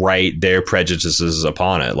to write their prejudices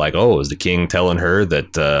upon it. Like, oh, is the king telling her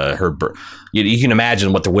that you can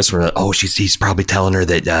imagine what they're whispering. Oh, he's probably telling her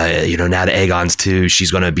that, you know, now that Aegon's too, she's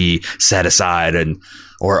going to be set aside.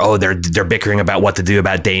 Or, oh, they're bickering about what to do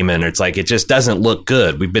about Daemon. It's like, it just doesn't look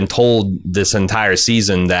good. We've been told this entire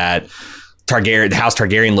season that the House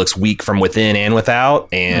Targaryen looks weak from within and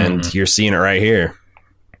without. And you're seeing it right here.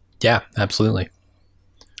 Yeah, absolutely.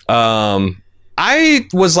 I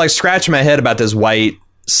was like scratching my head about this white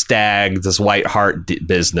stag, this White Hart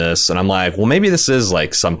business. And I'm like, well, maybe this is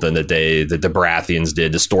like something that the Baratheons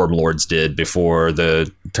did, the Stormlords did before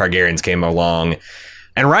the Targaryens came along.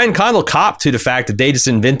 And Ryan Condal copped to the fact that they just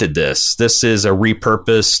invented this. This is a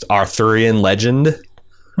repurposed Arthurian legend.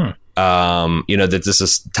 You know, that this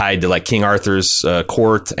is tied to like King Arthur's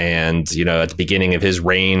court, and, you know, at the beginning of his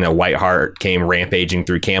reign, a White Hart came rampaging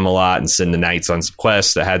through Camelot and sent the knights on some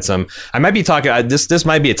quests that had some. I might be talking. This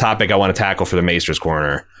might be a topic I want to tackle for the Maester's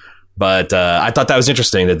Corner, but I thought that was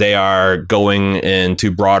interesting that they are going into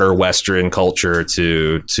broader Western culture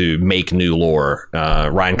to make new lore.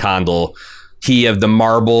 Ryan Condal, he of the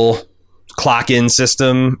marble clock-in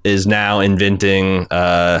system, is now inventing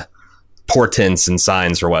portents and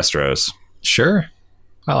signs for Westeros. Sure.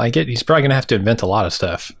 I like it. He's probably going to have to invent a lot of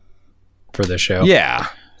stuff for this show. Yeah.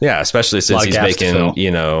 Yeah, especially since he's making, you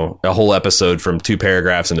know, a whole episode from 2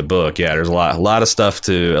 paragraphs in the book. Yeah, there's a lot of stuff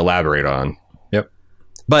to elaborate on. Yep.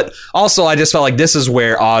 But also, I just felt like this is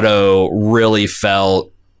where Otto really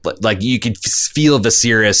felt like you could feel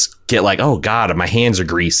Viserys get like, oh God, my hands are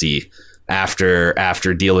greasy after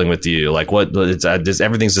dealing with you. Like, what?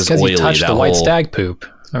 Everything's just oily. Because he touched the white stag poop.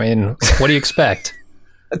 I mean, what do you expect?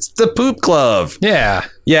 It's the poop glove. Yeah.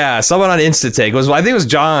 Yeah, someone on Instatake I think it was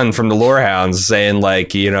John from the Lorehounds saying,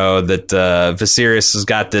 like, you know, that Viserys has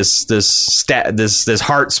got this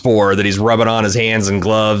heart spore that he's rubbing on his hands and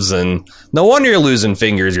gloves, and no wonder you're losing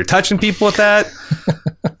fingers. You're touching people with that.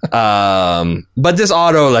 But this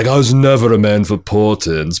Otto, like, I was never a man for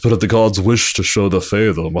portents, but if the gods wish to show the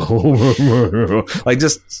favor, like,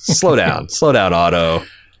 just slow down, Otto.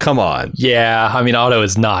 Come on. Yeah, I mean, Otto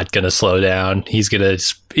is not going to slow down. He's gonna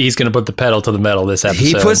put the pedal to the metal this episode.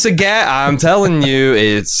 He puts a gas. I'm telling you,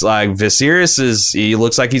 it's like Viserys he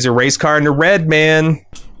looks like he's a race car in the red, man.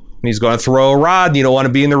 He's going to throw a rod, and you don't want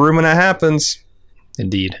to be in the room when that happens.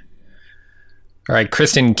 Indeed. All right,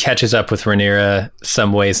 Criston catches up with Rhaenyra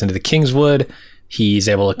some ways into the Kingswood. He's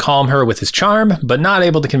able to calm her with his charm, but not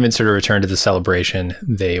able to convince her to return to the celebration.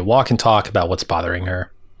 They walk and talk about what's bothering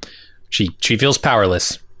her. She feels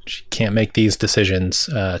powerless. She can't make these decisions.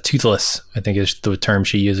 Toothless, I think, is the term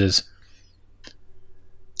she uses.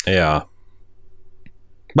 Yeah.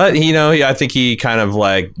 But, you know, I think he kind of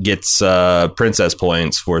like gets princess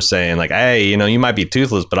points for saying, like, hey, you know, you might be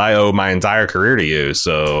toothless, but I owe my entire career to you.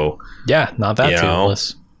 So, yeah, not that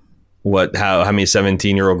toothless. How many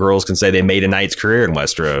 17-year-old girls can say they made a knight's career in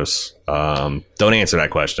Westeros? Don't answer that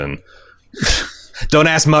question. Don't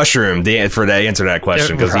ask Mushroom to answer that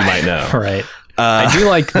question, because he might know. Right. I do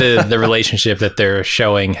like the relationship that they're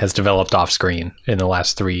showing has developed off screen in the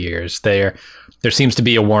last 3 years. There seems to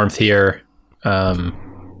be a warmth here. I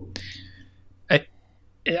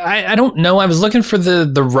don't know. I was looking for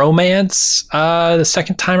the romance the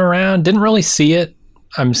second time around. Didn't really see it.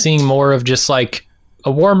 I'm seeing more of just like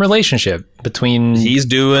a warm relationship between. He's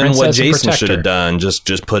doing what Jason should have done.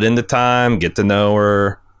 Just put in the time, get to know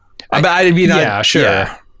her. Sure.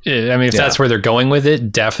 Yeah. I mean, if that's where they're going with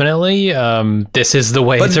it, definitely. This is the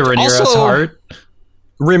way to Rhaenyra's heart.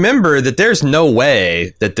 remember that there's no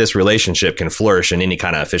way that this relationship can flourish in any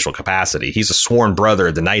kind of official capacity. He's a sworn brother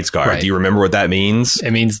of the Knights Guard. Right. Do you remember what that means?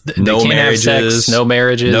 It means no they can't marriages, have sex, no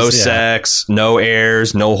marriages, no sex, no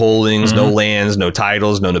heirs, no holdings, no lands, no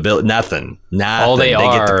titles, no nobility, nothing. All they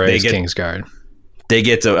are is Kingsguard. They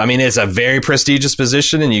get to, I mean, it's a very prestigious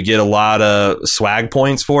position and you get a lot of swag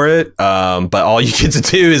points for it. But all you get to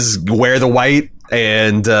do is wear the white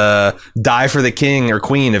and die for the king or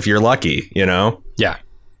queen if you're lucky, you know? Yeah.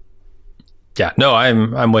 Yeah. No,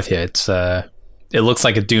 I'm with you. It's it looks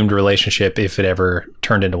like a doomed relationship if it ever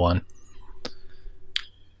turned into one.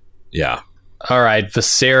 Yeah. All right.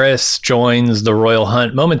 Viserys joins the royal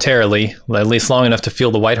hunt momentarily, at least long enough to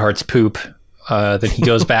feel the Whiteheart's poop. Then he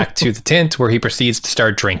goes back to the tent where he proceeds to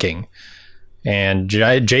start drinking. And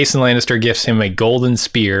Jason Lannister gifts him a golden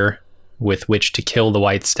spear with which to kill the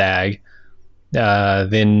White Stag.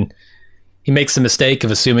 Then he makes the mistake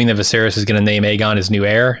of assuming that Viserys is going to name Aegon his new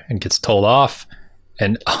heir and gets told off.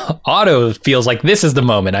 And Otto feels like this is the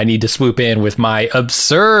moment I need to swoop in with my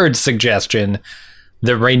absurd suggestion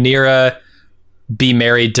that Rhaenyra be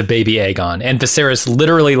married to baby Aegon. And Viserys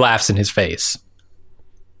literally laughs in his face.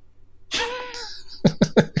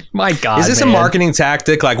 My God, is this man. a marketing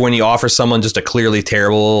tactic, like when you offer someone just a clearly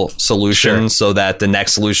terrible solution so that the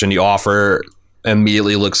next solution you offer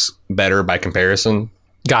immediately looks better by comparison?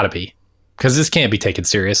 Gotta be, because this can't be taken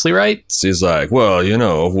seriously, right? He's like, well, you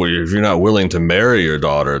know, if you're not willing to marry your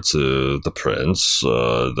daughter to the prince,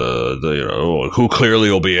 the you know, who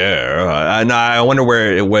clearly will be heir. I wonder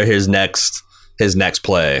where his next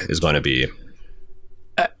play is going to be.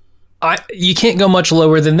 You can't go much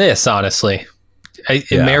lower than this, honestly.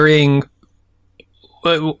 Marrying,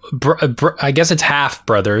 I guess it's half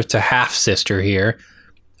brother to half sister here,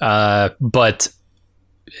 but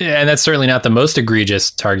and that's certainly not the most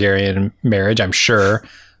egregious Targaryen marriage, I'm sure.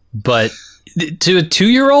 But to a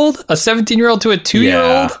 2-year-old, a 17-year-old to a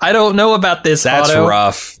 2-year-old, I don't know about this. That's Otto.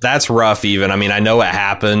 rough. That's rough. Even, I mean, I know it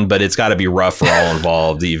happened, but it's got to be rough for all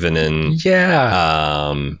involved. Even in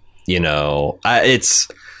you know,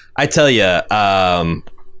 I tell you.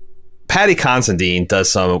 Paddy Considine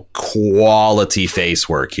does some quality face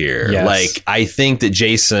work here. Yes. Like, I think that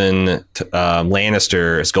Jason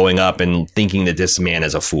Lannister is going up and thinking that this man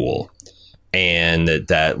is a fool. And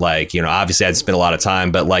that, like, you know, obviously I hadn't spent a lot of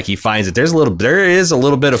time, but like he finds that there is a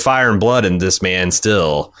little bit of fire and blood in this man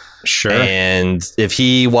still. Sure. And if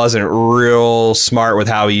he wasn't real smart with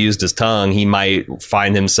how he used his tongue, he might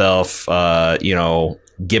find himself, you know,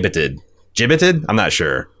 gibbeted. I'm not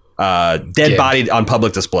sure. Dead bodied on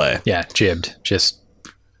public display. Yeah, jibbed. Just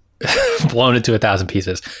blown into 1,000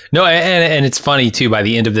 pieces. No, and it's funny, too, by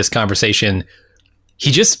the end of this conversation,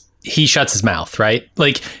 he shuts his mouth, right?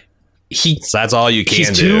 Like, so that's all you can do.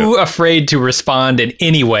 He's too afraid to respond in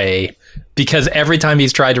any way, because every time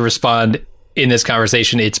he's tried to respond in this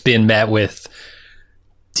conversation, it's been met with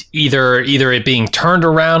either it being turned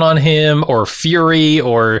around on him or fury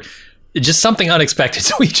or just something unexpected.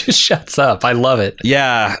 So he just shuts up. I love it.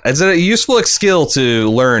 Yeah, it's a useful skill to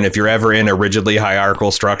learn if you're ever in a rigidly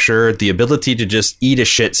hierarchical structure, the ability to just eat a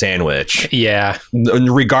shit sandwich. Yeah.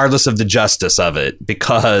 Regardless of the justice of it,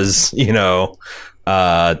 because, you know,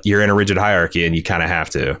 you're in a rigid hierarchy and you kind of have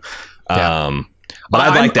to. Yeah. But I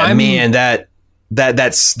like that, man, that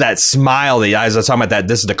smile that, as I was talking about, that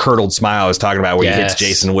this is the curdled smile I was talking about, where he hits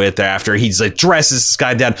Jason with after he's like dresses this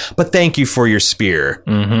guy down. But thank you for your spear.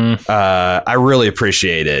 Mm-hmm. I really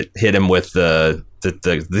appreciate it. Hit him with the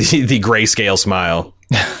grayscale smile.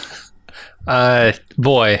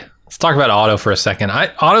 Boy, let's talk about Otto for a second.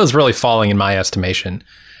 Otto's really falling in my estimation.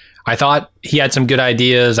 I thought he had some good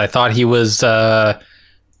ideas. I thought he was,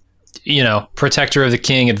 you know, protector of the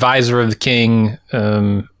king, advisor of the king.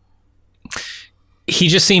 He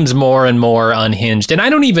just seems more and more unhinged. And I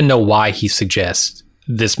don't even know why he suggests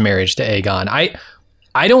this marriage to Aegon.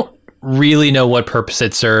 I don't really know what purpose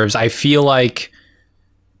it serves. I feel like,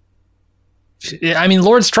 I mean,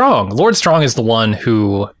 Lord Strong is the one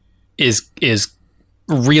who is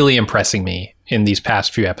really impressing me in these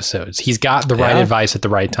past few episodes. He's got the right advice at the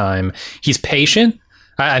right time. He's patient.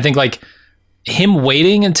 I think, like, him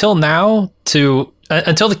waiting until now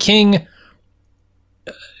until the king,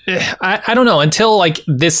 I don't know, until like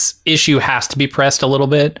this issue has to be pressed a little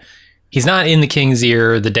bit. He's not in the king's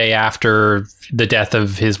ear the day after the death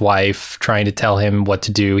of his wife, trying to tell him what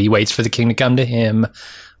to do. He waits for the king to come to him.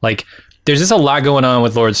 Like, there's just a lot going on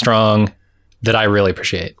with Lord Strong that I really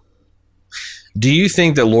appreciate. Do you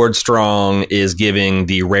think that Lord Strong is giving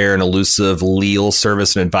the rare and elusive leal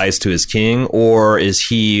service and advice to his king, or is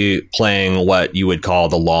he playing what you would call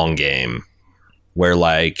the long game? where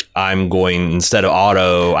like I'm going instead of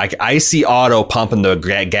Otto. I see Otto pumping the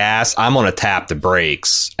gas. I'm gonna tap the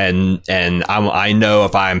brakes, and I know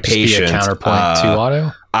if I'm patient, be a counterpoint to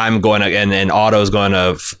Otto. I'm going to, and Otto's going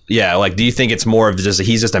to, like, do you think it's more of just,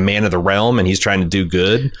 he's just a man of the realm and he's trying to do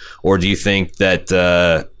good? Or do you think that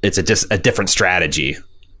it's just a different strategy?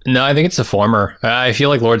 No, I think it's the former. I feel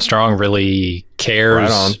like Lord Strong really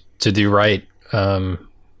cares to do right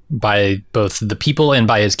by both the people and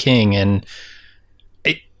by his king. And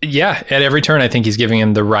at every turn, I think he's giving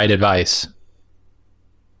him the right advice.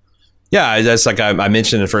 Yeah, that's like I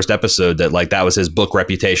mentioned in the first episode that like that was his book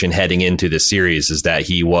reputation heading into this series, is that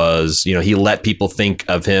he was, he let people think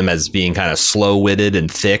of him as being kind of slow-witted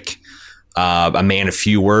and thick, a man of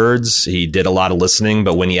few words. He did a lot of listening,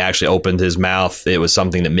 but when he actually opened his mouth, it was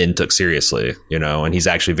something that men took seriously, and he's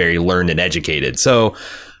actually very learned and educated. So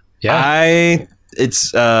I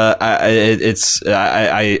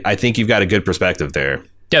think you've got a good perspective there.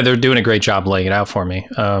 Yeah, they're doing a great job laying it out for me.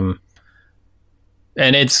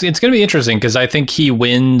 And it's going to be interesting because I think he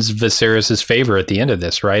wins Viserys' favor at the end of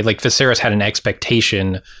this, right? Like Viserys had an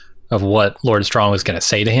expectation of what Lord Strong was going to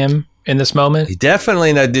say to him in this moment. He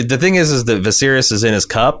definitely. The thing is that Viserys is in his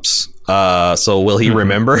cups. So will he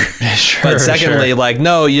remember? Sure, but secondly, like,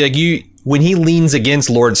 no, you when he leans against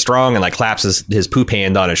Lord Strong and like claps his poop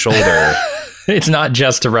hand on his shoulder. It's not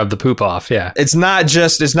just to rub the poop off. Yeah. It's not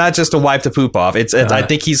just to wipe the poop off. It's I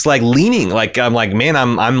think he's like leaning, like, I'm like, man,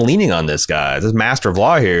 I'm leaning on this guy. This master of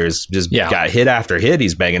law here is just got hit after hit.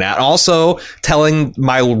 He's banging out. Also telling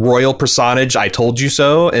my royal personage, I told you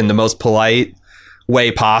so, in the most polite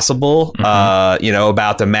way possible,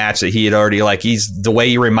 about the match that he had already, like, the way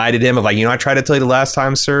you reminded him of, like, I tried to tell you the last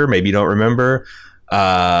time, sir, maybe you don't remember.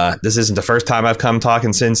 This isn't the first time I've come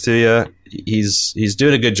talking sense to you. He's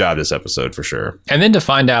doing a good job this episode for sure. And then to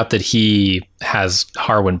find out that he has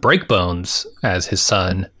Harwin Breakbones as his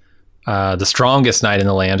son, the strongest knight in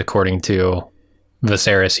the land, according to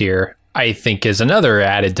Viserys here, I think is another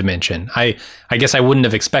added dimension. I guess I wouldn't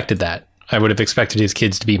have expected that. I would have expected his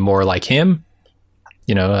kids to be more like him.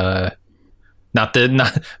 Not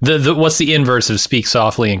the what's the inverse of speak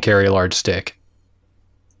softly and carry a large stick?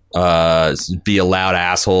 Be a loud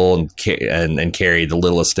asshole and carry the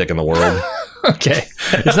littlest stick in the world. Okay,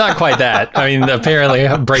 it's not quite that. I mean, apparently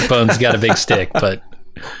Breakbones got a big stick, but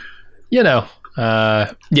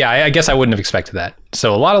I guess I wouldn't have expected that.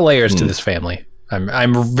 So a lot of layers to this family.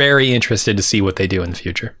 I'm very interested to see what they do in the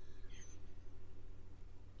future.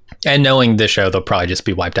 And knowing this show, they'll probably just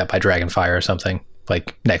be wiped out by Dragonfire or something,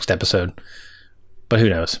 like next episode. But who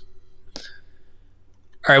knows?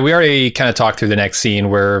 All right, we already kind of talked through the next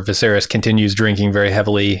scene where Viserys continues drinking very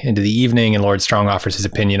heavily into the evening, and Lord Strong offers his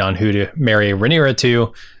opinion on who to marry Rhaenyra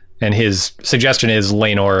to, and his suggestion is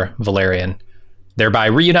Laenor Velaryon, thereby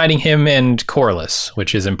reuniting him and Corlys,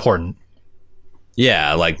 which is important.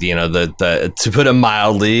 Yeah, like, the to put it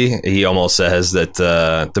mildly, he almost says that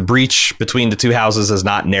the breach between the two houses has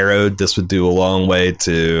not narrowed. This would do a long way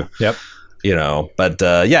to... Yep. But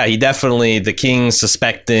he definitely, the king's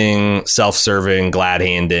suspecting, self-serving,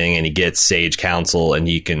 glad-handing, and he gets sage counsel, and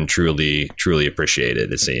he can truly, truly appreciate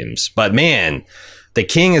it seems. But man, the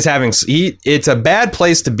king is it's a bad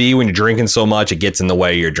place to be when you're drinking so much, it gets in the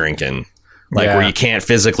way you're drinking. Like where you can't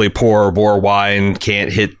physically pour more wine,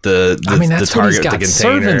 can't hit the that's target what he's got of the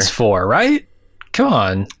container. Servants for, right? Come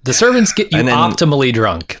on. The servants get you optimally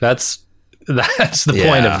drunk. That's the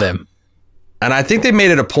point of them. And I think they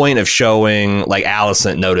made it a point of showing, like,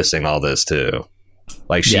 Alicent noticing all this, too.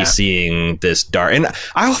 Like, she's seeing this dark... And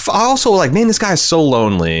I also, like, man, this guy is so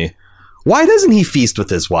lonely. Why doesn't he feast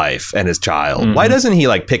with his wife and his child? Mm-hmm. Why doesn't he,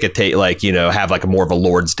 like, pick a have, like, a more of a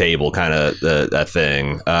lord's table kind of a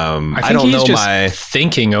thing? I don't know. Just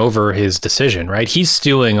thinking over his decision, right? He's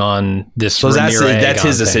stewing on this. So that's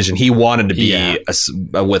his decision. He wanted to be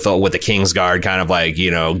with the Kingsguard kind of, like,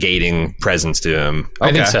 gating presence to him.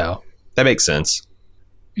 Okay. I think so. That makes sense.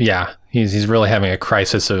 Yeah, he's really having a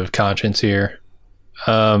crisis of conscience here.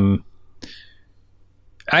 I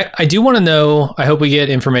do want to know, I hope we get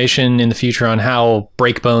information in the future on how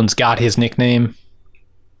Breakbones got his nickname.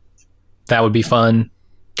 That would be fun,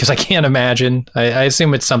 because I can't imagine. I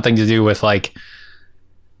assume it's something to do with, like,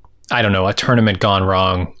 I don't know, a tournament gone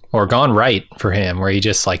wrong or gone right for him, where he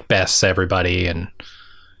just, like, bests everybody and...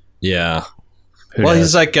 Yeah. Well,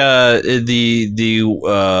 he's like the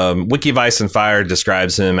Wiki Vice and Fire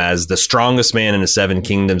describes him as the strongest man in the Seven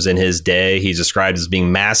Kingdoms in his day. He's described as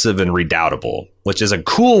being massive and redoubtable, which is a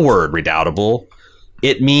cool word, redoubtable.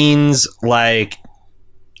 It means, like,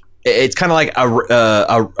 it's kind of like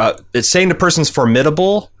it's saying the person's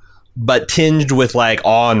formidable, but tinged with, like,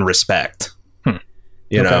 awe and respect.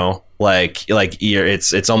 You know,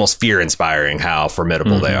 it's almost fear inspiring how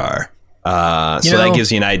formidable they are. So that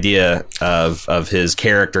gives you an idea of his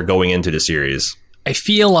character going into the series. I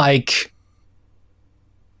feel like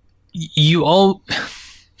you all.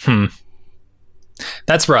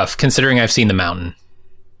 That's rough, considering I've seen The Mountain.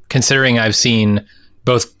 Considering I've seen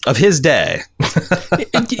both of his day.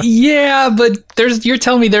 Yeah, but you're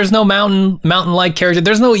telling me there's no mountain-like character.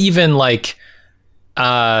 There's no even like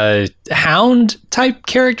hound type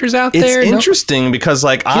characters out there. It's interesting because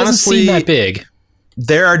like honestly, he doesn't seem that big.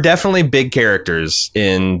 There are definitely big characters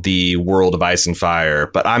in the world of Ice and Fire,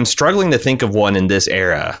 but I'm struggling to think of one in this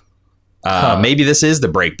era. Maybe this is the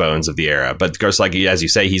breakbones of the era, but of course, like as you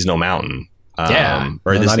say, he's no mountain. This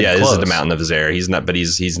is the mountain of his era. He's not, but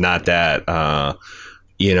he's not that.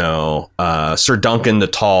 Sir Duncan the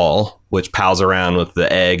Tall, which pals around with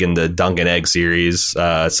the egg in the Duncan Egg series.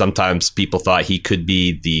 Sometimes people thought he could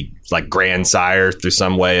be the like grandsire through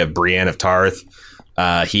some way of Brienne of Tarth.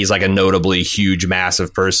 He's like a notably huge,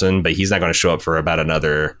 massive person, but he's not going to show up for about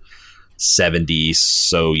another 70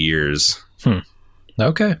 so years.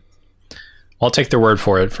 Okay. I'll take their word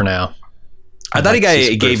for it for now. I thought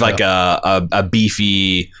he gave like a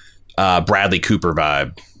beefy Bradley Cooper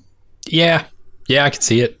vibe. Yeah, I can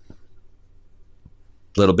see it.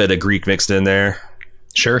 A little bit of Greek mixed in there.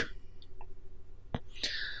 Sure.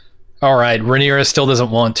 All right, Rhaenyra still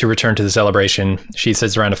doesn't want to return to the celebration. She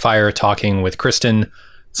sits around a fire talking with Kristen.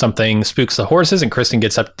 Something spooks the horses, and Kristen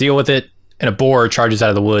gets up to deal with it. And a boar charges out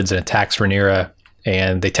of the woods and attacks Rhaenyra,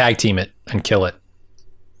 and they tag team it and kill it.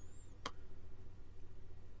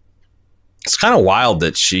 It's kind of wild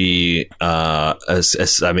that she,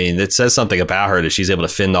 it says something about her that she's able to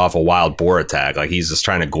fend off a wild boar attack. Like he's just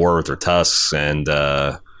trying to gore with her tusks, and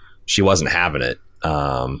she wasn't having it.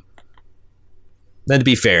 Then to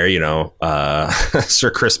be fair, Sir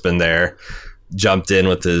Crispin there jumped in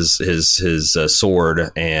with his sword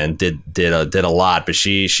and did a lot, but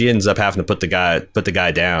she ends up having to put the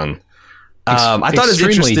guy down. I thought it was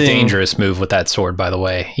extremely interesting. Dangerous move with that sword, by the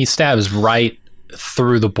way. He stabs right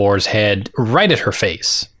through the boar's head, right at her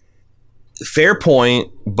face. Fair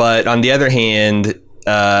point, but on the other hand,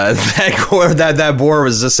 that boar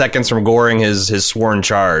was just seconds from goring his sworn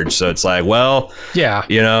charge. So it's like, well, yeah,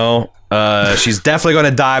 she's definitely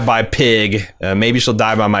going to die by pig. Maybe she'll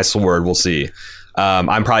die by my sword. We'll see.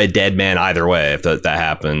 I'm probably a dead man either way if that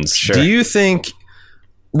happens. Sure. Do you think?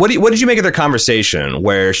 What did you make of their conversation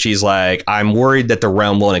where she's like, I'm worried that the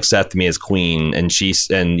realm won't accept me as queen, and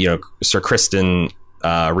Sir Kristen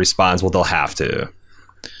responds, well, they'll have to.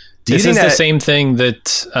 This is the same thing that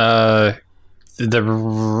the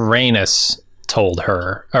Rhaenys told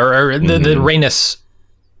her, or the Rhaenys.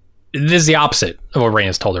 This is the opposite of what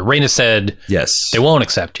Rhaenys told her. Rhaenys said, yes, they won't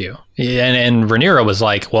accept you. And Rhaenyra was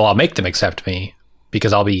like, well, I'll make them accept me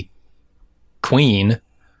because I'll be queen.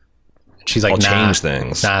 She's like, I'll change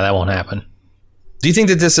things. Nah, that won't happen. Do you think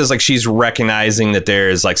that this is like she's recognizing that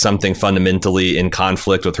there is like something fundamentally in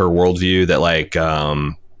conflict with her worldview, that like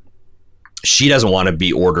she doesn't want to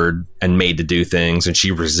be ordered and made to do things, and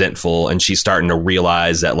she's resentful, and she's starting to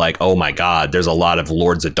realize that like, oh my God, there's a lot of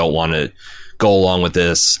lords that don't want to go along with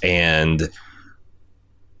this, and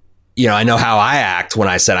I know how I act when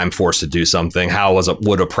I said I'm forced to do something. How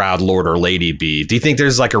would a proud lord or lady be? Do you think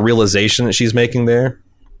there's like a realization that she's making there?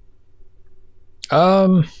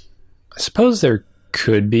 I suppose there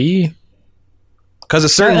could be,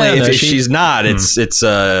 because certainly if she's not, it's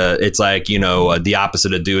like the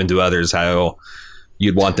opposite of do unto others how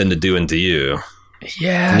you'd want them to do unto you.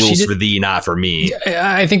 Yeah, rules for thee, not for me.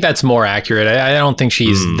 I think that's more accurate. I don't think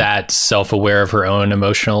she's that self-aware of her own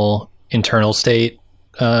emotional internal state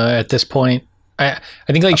at this point. I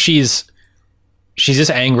think like she's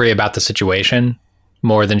just angry about the situation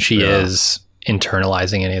more than she is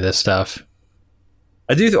internalizing any of this stuff.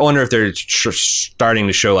 I do wonder if they're starting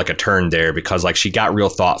to show like a turn there, because like she got real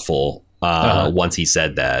thoughtful once he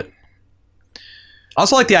said that. I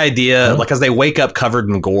also like the idea, like as they wake up covered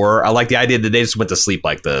in gore, I like the idea that they just went to sleep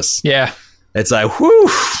like this. Yeah. It's like, whew,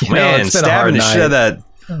 man, stabbing the shit out of that.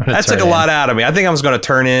 That took a lot out of me. I think I was going to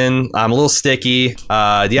turn in. I'm a little sticky. Do you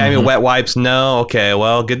have any wet wipes? No. Okay.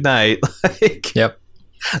 Well, good night. Yep.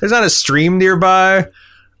 There's not a stream nearby.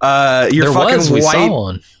 You're there fucking was, we white. saw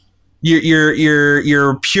one.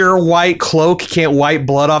 Your pure white cloak can't wipe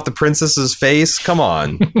blood off the princess's face. Come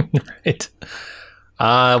on. Right.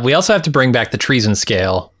 We also have to bring back the treason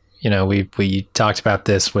scale. We talked about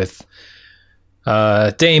this with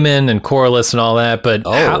Daemon and Corlys and all that, but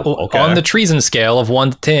on the treason scale of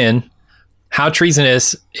 1 to 10, how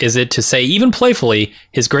treasonous is it to say, even playfully,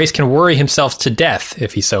 His Grace can worry himself to death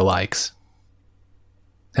if he so likes?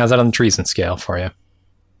 How's that on the treason scale for you?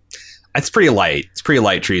 It's pretty light. It's pretty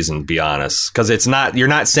light treason, to be honest, because you're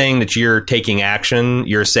not saying that you're taking action.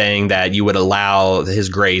 You're saying that you would allow His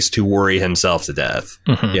Grace to worry himself to death.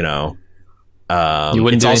 Mm-hmm. You know, you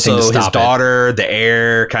wouldn't do anything to stop his daughter, the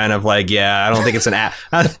heir, kind of like, I don't think it's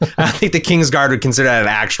I think the Kingsguard would consider that an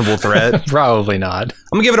actionable threat. Probably not.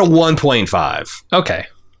 I'm gonna give it a 1.5. Okay.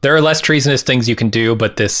 There are less treasonous things you can do,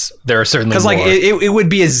 but there are certainly more. Because it would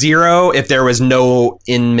be a 0 if there was no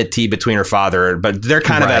enmity between her father, but they're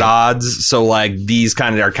kind of at odds. So like these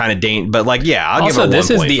kind of are kind of but like I'll give it a 1.5. Also, this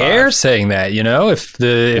is the heir saying that, you know, if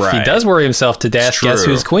he does worry himself to death, guess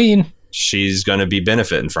who's queen? She's going to be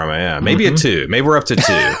benefiting from it. Yeah, maybe a 2. Maybe we're up to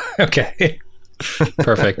 2. Okay,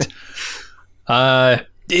 perfect.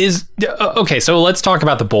 Okay. So let's talk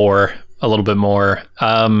about the boar a little bit more.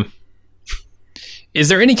 Is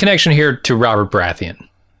there any connection here to Robert Baratheon,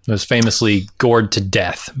 who was famously gored to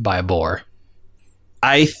death by a boar?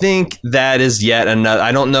 I think that is yet another.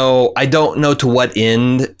 I don't know to what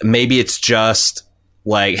end. Maybe it's just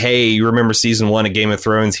like, hey, you remember season 1 of Game of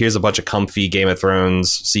Thrones? Here's a bunch of comfy Game of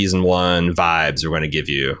Thrones season 1 vibes we're going to give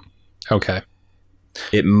you. Okay.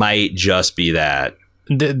 It might just be that.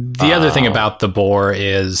 The other thing about the boar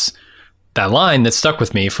is that line that stuck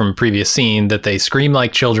with me from a previous scene, that they scream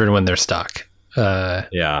like children when they're stuck.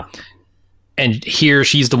 Yeah. And here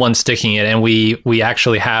she's the one sticking it, and we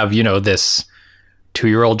actually have, you know, this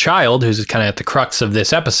 2-year-old child who's kind of at the crux of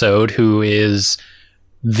this episode, who is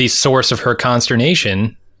the source of her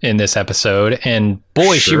consternation in this episode. And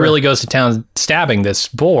boy, she really goes to town stabbing this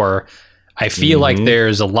boar. I feel like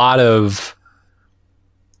there's a lot of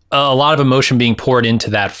emotion being poured into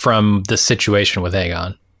that from the situation with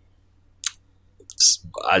Aegon.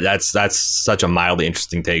 That's such a mildly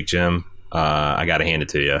interesting take, Jim. I got to hand it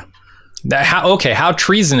to you. How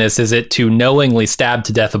treasonous is it to knowingly stab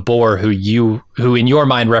to death a boar who in your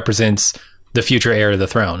mind represents the future heir to the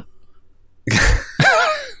throne?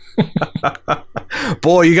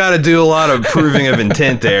 Boy, you got to do a lot of proving of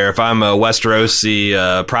intent there. If I'm a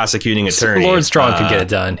Westerosi prosecuting attorney, Lord Strong could get it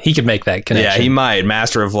done. He could make that connection. Yeah, he might.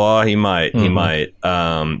 Master of Law, he might. Mm-hmm. He might.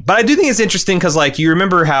 But I do think it's interesting because, like, you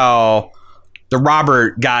remember how the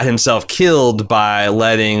Robert got himself killed by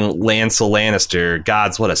letting Lancel Lannister,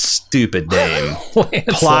 God's what a stupid name,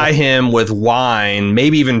 ply him with wine,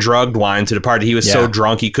 maybe even drugged wine, to the part that he was so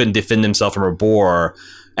drunk he couldn't defend himself from a boar.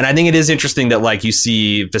 And I think it is interesting that, like, you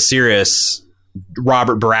see Viserys,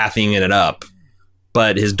 Robert Baratheon it up,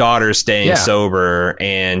 but his daughter's staying sober,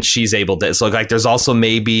 and she's able to. So, like, there's also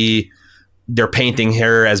maybe they're painting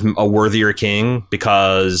her as a worthier king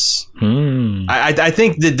because I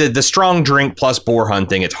think the strong drink plus boar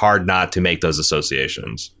hunting, it's hard not to make those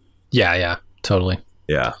associations. Yeah, totally.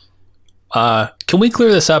 Yeah. Can we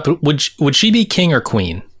clear this up? Would she be king or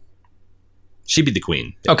queen? She'd be the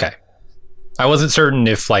queen. Okay. I wasn't certain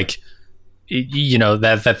if, like, you know,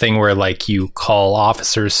 that thing where, like, you call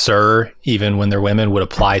officers sir even when they're women would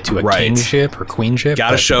apply to a kingship or queenship.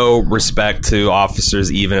 Gotta show respect to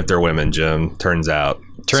officers even if they're women, Jim. Turns out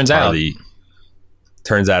it's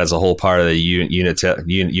a whole part of the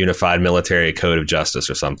unified military code of justice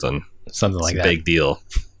or something like that. Big deal.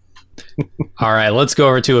 All right, let's go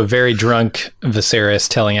over to a very drunk Viserys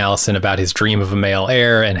telling Alicent about his dream of a male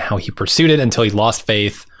heir and how he pursued it until he lost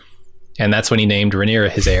faith, and that's when he named Rhaenyra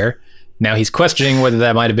his heir. Now he's questioning whether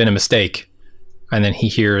that might have been a mistake. And then he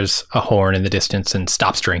hears a horn in the distance and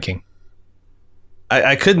stops drinking.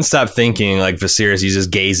 I couldn't stop thinking, like, Viserys, he's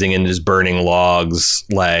just gazing into his burning logs.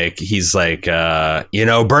 Like, he's like,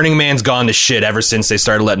 Burning Man's gone to shit ever since they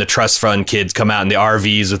started letting the trust fund kids come out in the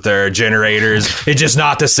RVs with their generators. It's just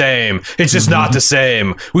not the same. It's just not the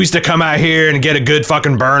same. We used to come out here and get a good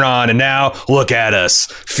fucking burn on. And now look at us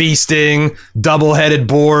feasting, double-headed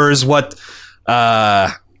boars.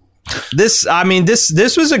 This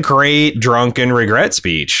was a great drunken regret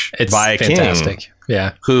speech by a fantastic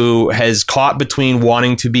king, who has caught between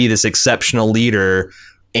wanting to be this exceptional leader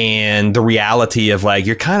and the reality of, like,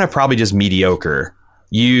 you're kind of probably just mediocre.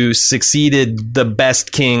 You succeeded the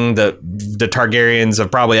best king the Targaryens have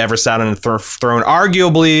probably ever sat on the throne,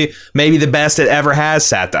 arguably maybe the best that ever has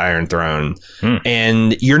sat the Iron Throne.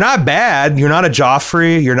 And you're not bad. You're not a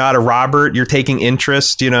Joffrey. You're not a Robert. You're taking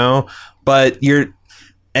interest, but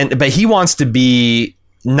but he wants to be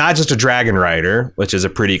not just a dragon rider, which is a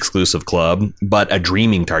pretty exclusive club, but a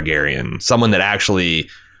dreaming Targaryen, someone that actually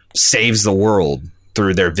saves the world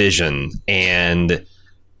through their vision. And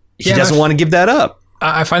he doesn't want to give that up.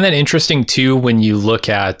 I find that interesting, too, when you look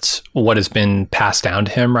at what has been passed down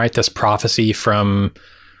to him, right? This prophecy from,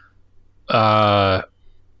 was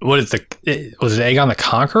it Aegon the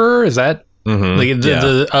Conqueror? Is that Like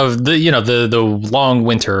the long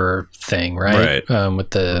winter thing, right? With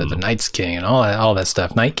the Night's King and all that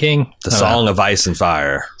stuff. Night King, the Song of Ice and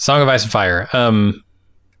Fire. Song of Ice and Fire.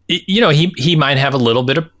 He might have a little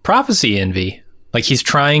bit of prophecy envy. Like he's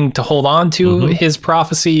trying to hold on to his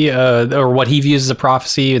prophecy, or what he views as a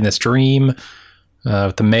prophecy in this dream,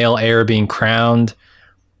 with the male heir being crowned.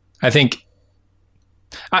 I think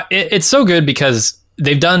it's so good because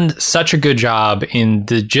they've done such a good job in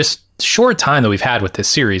the just short time that we've had with this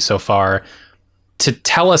series so far to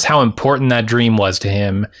tell us how important that dream was to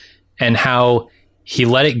him and how he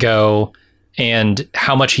let it go and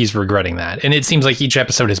how much he's regretting that. And it seems like each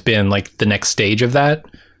episode has been like the next stage of that.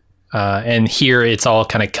 And here it's all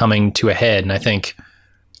kind of coming to a head. And I think,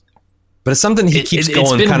 but it's something he keeps going.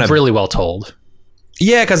 It's been kind of really well told.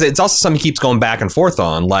 Yeah, because it's also something he keeps going back and forth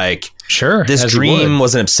on. Like, sure, this dream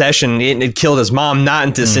was an obsession. It killed his mom, not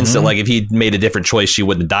in the sense that, like, if he'd made a different choice, she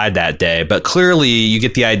wouldn't have died that day. But clearly, you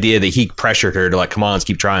get the idea that he pressured her to, like, come on, let's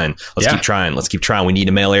keep trying. Let's keep trying. Let's keep trying. We need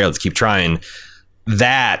a male heir. Let's keep trying.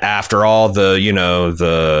 That, after all the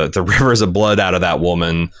rivers of blood out of that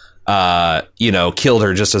woman, killed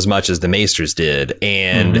her just as much as the Maesters did.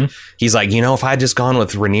 And he's like, if I had just gone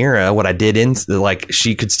with Rhaenyra, what I did,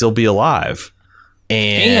 she could still be alive.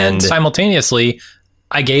 And simultaneously,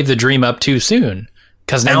 I gave the dream up too soon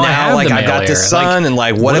because now I have the male I got heir. this son, and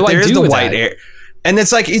what if there's the white heir? And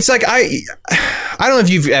it's like I don't know if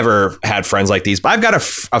you've ever had friends like these, but I've got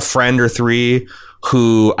a friend or three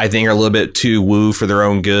who I think are a little bit too woo for their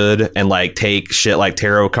own good and like take shit like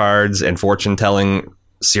tarot cards and fortune telling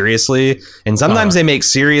seriously, and sometimes they make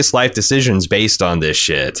serious life decisions based on this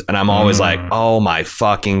shit, and I'm always like, oh my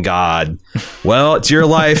fucking god, well, it's your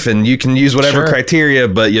life and you can use whatever criteria,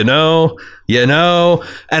 but and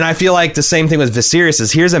I feel like the same thing with Viserys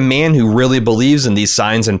is here's a man who really believes in these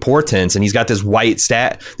signs and portents, and he's got this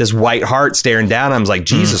white heart staring down. I'm like,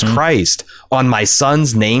 Jesus Christ, on my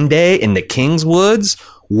son's name day in the King's Woods,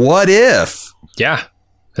 what if? Yeah,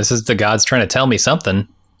 this is the gods trying to tell me something.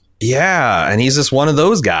 Yeah, and he's just one of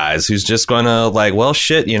those guys who's just going to like, well,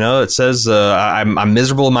 shit, it says I'm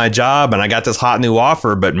miserable in my job and I got this hot new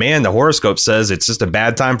offer, but man, the horoscope says it's just a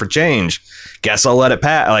bad time for change. Guess I'll let it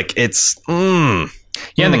pass. Like it's, Yeah,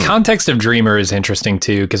 and the context of Dreamer is interesting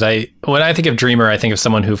too, because when I think of Dreamer, I think of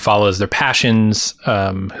someone who follows their passions,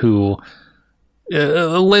 who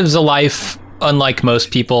lives a life unlike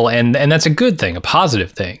most people, and that's a good thing, a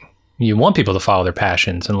positive thing. You want people to follow their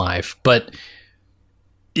passions in life, but.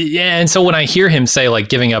 Yeah, and so when I hear him say like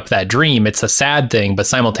giving up that dream, it's a sad thing, but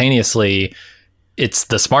simultaneously, it's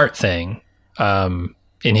the smart thing in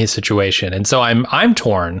his situation. And so I'm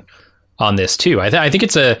torn on this too. I think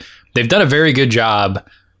they've done a very good job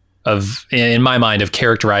of, in my mind, of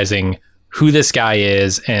characterizing who this guy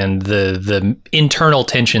is and the internal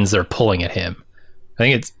tensions they're pulling at him. I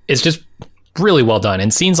think it's just really well done.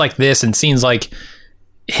 And scenes like this and scenes like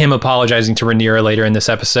him apologizing to Rhaenyra later in this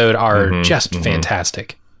episode are just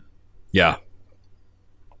fantastic. Yeah.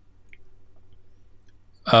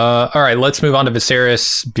 All right, let's move on to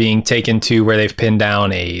Viserys being taken to where they've pinned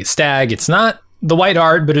down a stag. It's not the White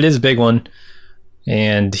Hart, but it is a big one.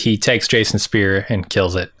 And he takes Jason's spear and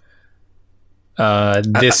kills it.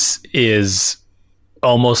 This is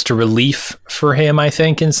almost a relief for him, I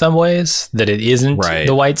think, in some ways, that it isn't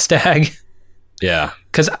the white stag. Yeah.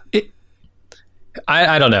 Because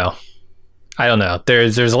I don't know. I don't know.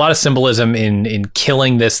 There's a lot of symbolism in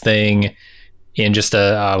killing this thing, in just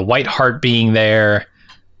a white heart being there.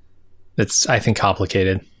 That's, I think,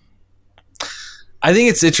 complicated. I think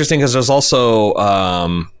it's interesting because there's also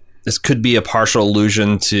this could be a partial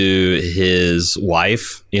allusion to his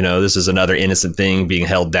wife. This is another innocent thing being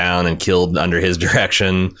held down and killed under his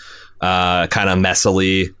direction, kind of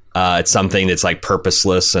messily. It's something that's like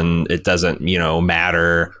purposeless and it doesn't,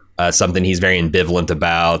 matter. Something he's very ambivalent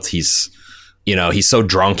about. He's so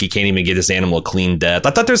drunk he can't even get his animal a clean death.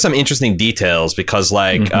 I thought there's some interesting details because,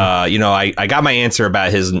 like, I got my answer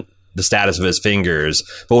about the status of his fingers,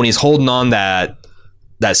 but when he's holding on that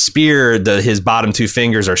spear, his bottom two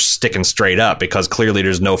fingers are sticking straight up because clearly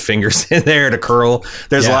there's no fingers in there to curl.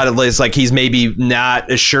 There's a lot of, it's like he's maybe not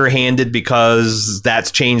as sure-handed because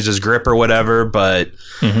that's changed his grip or whatever. But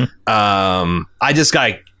I just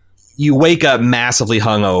you wake up massively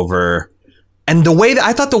hungover. And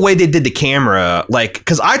I thought the way they did the camera, like,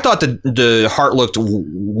 because I thought the heart looked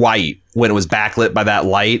white when it was backlit by that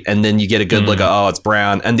light, and then you get a good look at, it's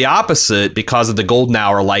brown. And the opposite, because of the golden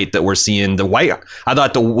hour light that we're seeing, the white, I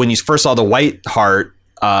thought when you first saw the white heart,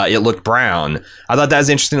 it looked brown. I thought that was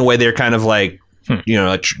interesting, the way they're kind of like,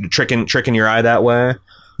 tricking your eye that way.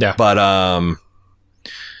 Yeah. But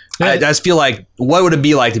I just feel like, what would it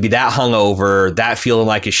be like to be that hungover, that feeling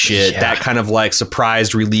like a shit, that kind of like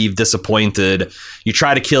surprised, relieved, disappointed. You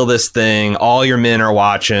try to kill this thing. All your men are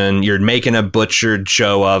watching. You're making a butchered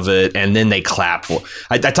show of it. And then they clap.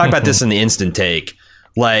 I talk about this in the Instant Take.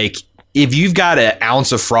 Like, if you've got an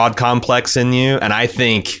ounce of fraud complex in you, and I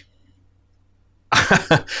think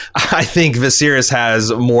Viserys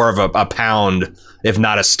has more of a pound, if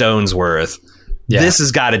not a stone's worth. This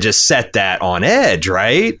has got to just set that on edge,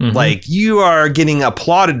 right? Mm-hmm. Like, you are getting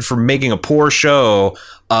applauded for making a poor show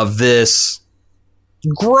of this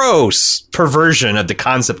gross perversion of the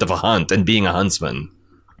concept of a hunt and being a huntsman.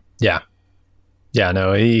 Yeah. Yeah,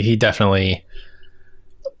 no, he definitely,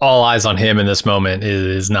 all eyes on him in this moment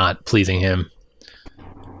is not pleasing him.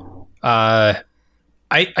 I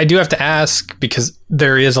do have to ask, because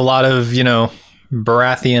there is a lot of,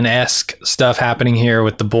 Baratheon-esque stuff happening here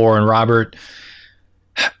with the boar and Robert.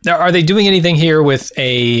 Are they doing anything here with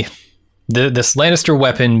this Lannister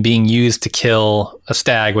weapon being used to kill a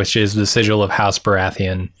stag, which is the sigil of House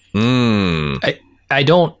Baratheon? I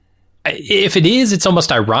don't. If it is, it's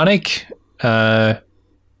almost ironic in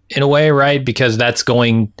a way, right? Because that's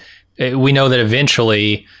going. We know that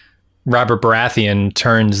eventually Robert Baratheon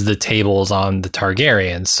turns the tables on the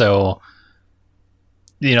Targaryens. So,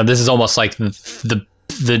 this is almost like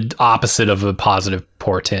the opposite of a positive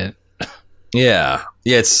portent. Yeah,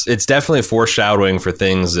 it's definitely a foreshadowing for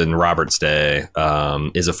things in Robert's day.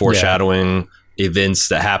 Is a foreshadowing events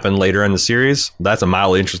that happen later in the series? That's a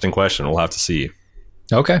mildly interesting question. We'll have to see.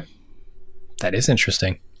 Okay, that is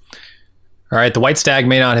interesting. All right, the White Stag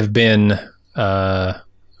may not have been, White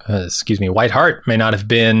Hart may not have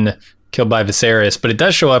been killed by Viserys, but it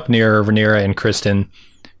does show up near Rhaenyra and Criston.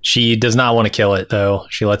 She does not want to kill it, though.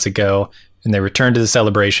 She lets it go, and they return to the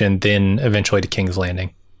celebration, then eventually to King's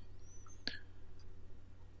Landing.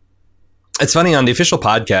 It's funny, on the official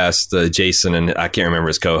podcast, Jason, and I can't remember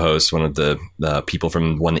his co-host, one of the people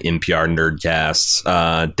from one of the NPR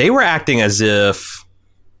Nerdcasts, they were acting as if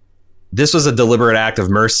this was a deliberate act of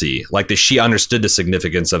mercy, like that she understood the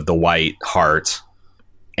significance of the White Hart,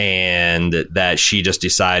 and that she just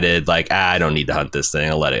decided, like, I don't need to hunt this thing.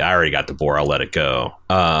 I already got the boar. I'll let it go.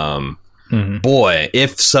 Boy,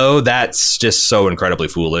 if so, that's just so incredibly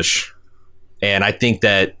foolish. And I think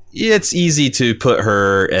that it's easy to put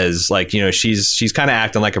her as, like, she's kind of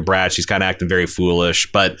acting like a brat. She's kind of acting very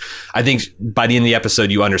foolish. But I think by the end of the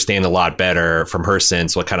episode, you understand a lot better from her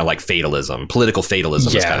sense what kind of like political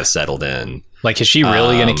fatalism is kind of settled in. Like, is she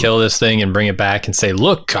really going to kill this thing and bring it back and say,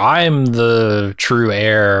 look, I'm the true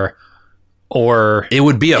heir? Or it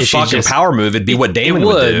would be a fucking power move. It'd be what Daemon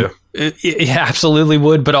would do. It absolutely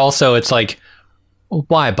would. But also it's like,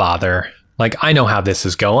 why bother? Like, I know how this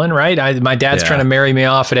is going, right? My dad's trying to marry me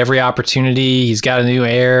off at every opportunity. He's got a new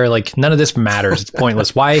heir. Like, none of this matters. It's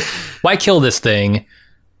pointless. Why kill this thing?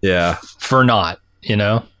 Yeah. For naught,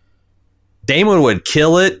 Daemon would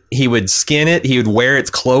kill it. He would skin it. He would wear its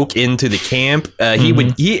cloak into the camp.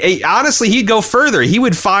 Honestly, he'd go further. He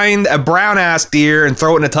would find a brown ass deer and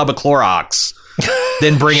throw it in a tub of Clorox.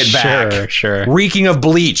 Then bring it back. Sure. Reeking of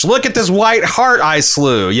bleach. Look at this White Hart I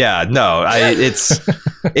slew. Yeah, no. It's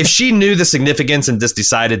if she knew the significance and just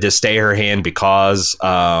decided to stay her hand because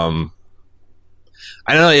I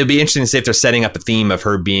don't know, it'd be interesting to see if they're setting up a theme of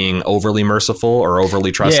her being overly merciful or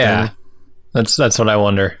overly trusting. Yeah. That's what I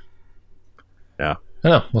wonder. Yeah.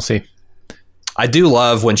 Oh, we'll see. I do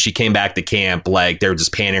love when she came back to camp, like they're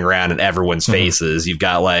just panning around in everyone's faces. You've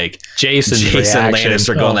got like Jason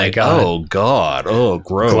Lannister going like, "Oh God, oh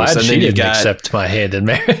gross." Glad and she then you didn't accept my hand in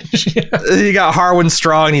marriage. You got Harwin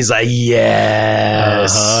Strong, and he's like,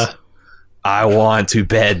 "Yes, I want to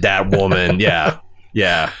bed that woman." Yeah.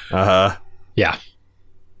 All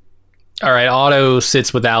right. Otto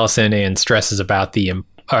sits with Alicent and stresses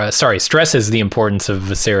the importance of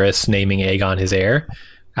Viserys naming Aegon his heir.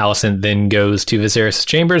 Alicent then goes to Viserys'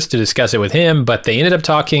 chambers to discuss it with him, but they ended up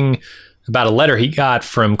talking about a letter he got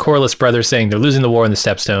from Corlys brothers saying they're losing the war in the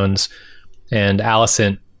Stepstones, and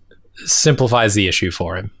Alicent simplifies the issue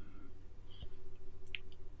for him.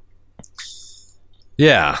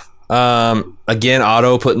 Yeah. Again,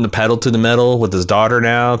 Otto putting the pedal to the metal with his daughter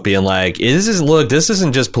now, being like, this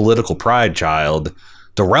isn't just political pride, child.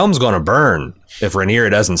 The realm's going to burn if Rhaenyra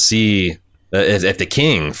doesn't see... If the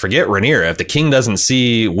king, forget Rhaenyra, if the king doesn't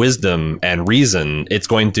see wisdom and reason, it's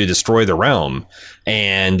going to destroy the realm.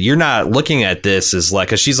 And you're not looking at this as like,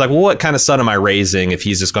 cause she's like, well, what kind of son am I raising if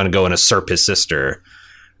he's just going to go and usurp his sister?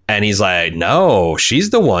 And he's like, no, she's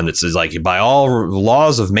the one that's like, by all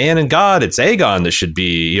laws of man and God, it's Aegon that should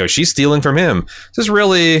be, she's stealing from him. Just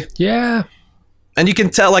really. Yeah. And you can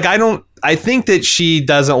tell, like, I think that she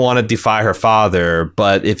doesn't want to defy her father,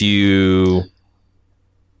 but if you,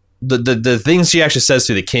 the things she actually says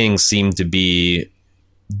to the king seem to be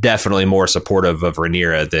definitely more supportive of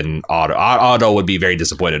Rhaenyra than Otto. Otto would be very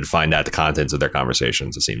disappointed to find out the contents of their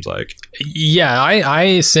conversations, it seems like. Yeah,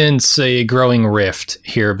 I sense a growing rift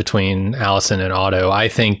here between Alicent and Otto. I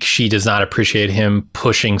think she does not appreciate him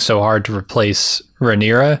pushing so hard to replace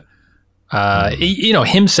Rhaenyra. You know,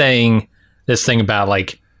 him saying this thing about,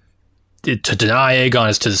 like, to deny Aegon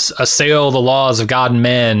is to assail the laws of God and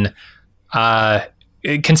men.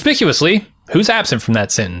 Conspicuously, who's absent from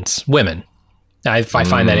that sentence? Women. I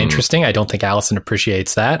find that interesting. I don't think Alicent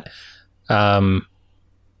appreciates that. I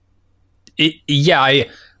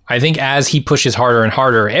think as he pushes harder and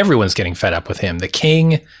harder, everyone's getting fed up with him. The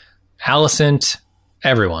king, Alicent,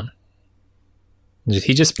 everyone.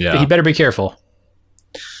 He better be careful.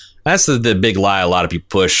 That's the big lie a lot of people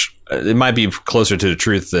push. It might be closer to the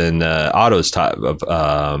truth than Otto's type of,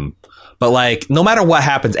 but like, no matter what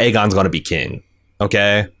happens, Aegon's going to be king.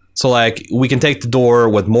 Okay. So, like, we can take the door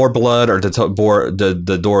with more blood or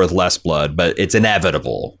the door with less blood, but it's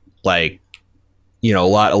inevitable. Like, you know,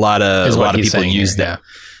 a lot of people use that.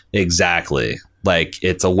 Exactly. Like,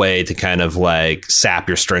 it's a way to kind of, like, sap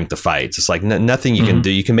your strength to fight. It's like nothing you can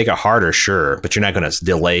do. You can make it harder, sure, but you're not going to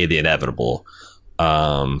delay the inevitable.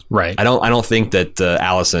 Right. I don't think that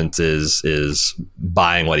Alicent is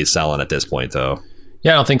buying what he's selling at this point, though.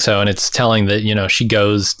 Yeah, I don't think so. And it's telling that, you know, she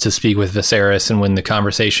goes to speak with Viserys, and when the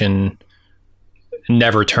conversation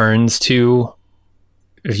never turns to,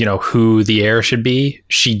 you know, who the heir should be,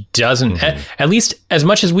 she doesn't, at least as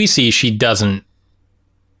much as we see, she doesn't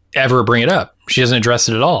ever bring it up. She doesn't address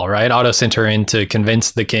it at all, right? Otto sent her in to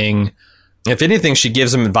convince the king. If anything, she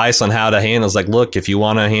gives him advice on how to handle. It's like, look, if you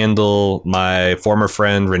want to handle my former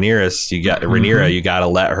friend Rhaenyra, you got to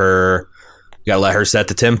let her. You got to let her set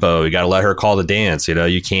the tempo. You got to let her call the dance. You know,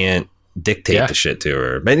 you can't dictate the shit to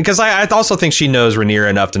her. But because I also think she knows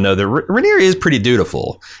Rhaenyra enough to know that Rhaenyra is pretty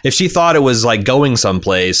dutiful. If she thought it was like going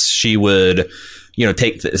someplace, she would, you know,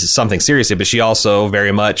 take something seriously. But she also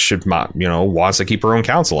very much, you know, wants to keep her own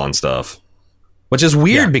counsel on stuff, which is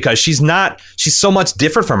weird because she's so much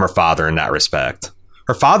different from her father in that respect.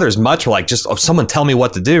 Her father is much like just, someone tell me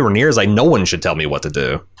what to do. Rhaenyra is like, no one should tell me what to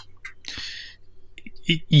do.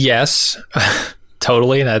 Yes,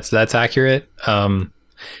 totally. That's accurate.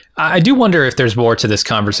 I do wonder if there's more to this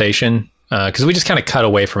conversation, because we just kind of cut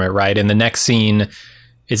away from it, right? And the next scene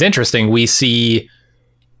is interesting. We see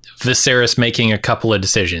Viserys making a couple of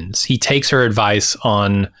decisions. He takes her advice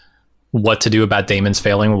on what to do about Daemon's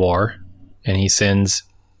failing war, and he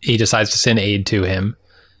decides to send aid to him.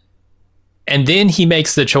 And then he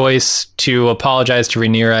makes the choice to apologize to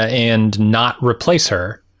Rhaenyra and not replace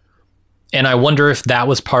her. And I wonder if that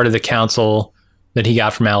was part of the counsel that he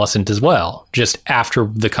got from Alicent as well, just after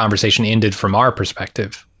the conversation ended from our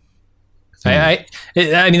perspective. I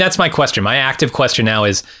mean, that's my question. My active question now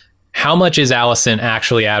is, how much is Alicent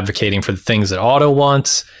actually advocating for the things that Otto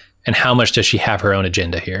wants, and how much does she have her own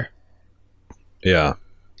agenda here? Yeah.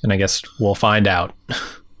 And I guess we'll find out.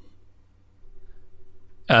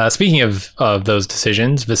 Speaking of those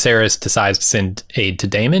decisions, Viserys decides to send aid to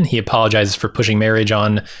Daemon. He apologizes for pushing marriage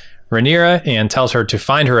on Rhaenyra and tells her to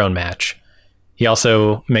find her own match. He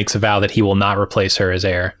also makes a vow that he will not replace her as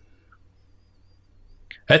heir.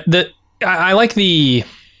 I like the,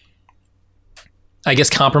 I guess,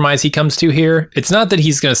 compromise he comes to here. It's not that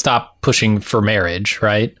he's going to stop pushing for marriage,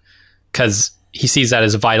 right? Because he sees that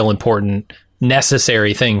as a vital, important,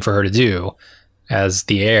 necessary thing for her to do as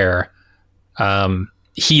the heir.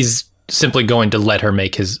 He's simply going to let her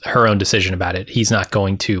make her own decision about it. He's not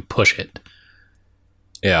going to push it.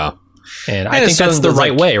 Yeah. And I think that's the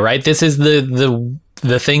right way, right? This is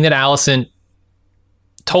the thing that Alicent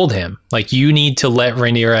told him. Like, you need to let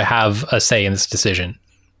Rhaenyra have a say in this decision.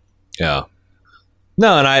 Yeah.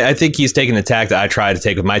 No, and I think he's taking the tack that I try to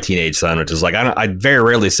take with my teenage son, which is like, I very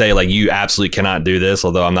rarely say, like, you absolutely cannot do this,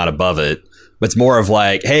 although I'm not above it. But it's more of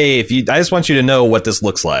like, hey, I just want you to know what this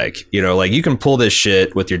looks like. You know, like, you can pull this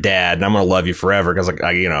shit with your dad, and I'm gonna love you forever because,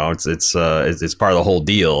 like, you know, it's part of the whole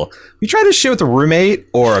deal. You try this shit with a roommate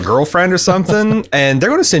or a girlfriend or something, and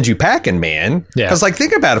they're gonna send you packing, man. Yeah. Because, like,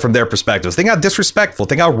 think about it from their perspective. Think how disrespectful,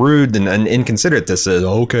 think how rude and inconsiderate this is.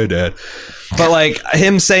 Okay, Dad. But, like,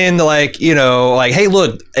 him saying, like, you know, like, hey,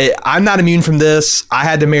 look, I'm not immune from this. I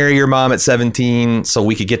had to marry your mom at 17 so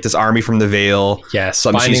we could get this army from the Vale. Yes,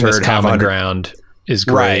 finding this common ground is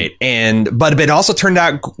great. Right. But it also turned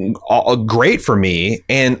out great for me.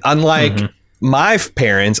 And unlike my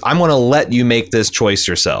parents, I'm going to let you make this choice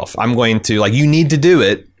yourself. I'm going to, like, you need to do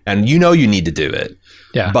it. And you know you need to do it.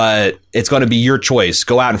 Yeah. But it's going to be your choice.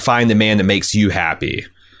 Go out and find the man that makes you happy.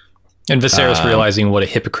 And Viserys realizing what a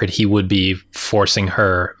hypocrite he would be forcing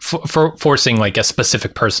her, forcing like a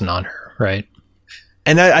specific person on her, right?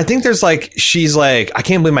 And I think there's like, she's like, I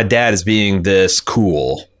can't believe my dad is being this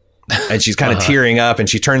cool. And she's kind of tearing up and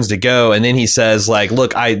she turns to go. And then he says like,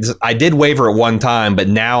 look, I did waver at one time, but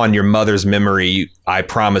now on your mother's memory, I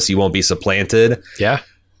promise you won't be supplanted. Yeah.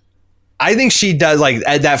 I think she does like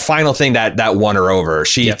that final thing that won her over.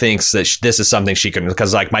 She thinks that this is something she can,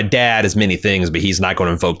 because like my dad is many things, but he's not going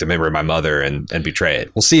to invoke the memory of my mother and betray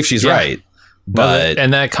it. We'll see if she's right. But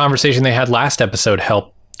and that conversation they had last episode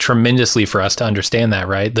helped tremendously for us to understand that,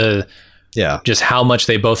 right? Just how much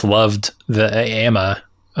they both loved the Amma.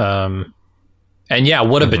 And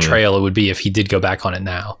what a betrayal it would be if he did go back on it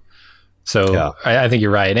now. So I think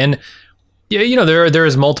you're right. And there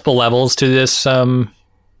is multiple levels to this,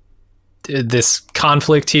 this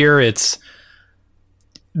conflict here. It's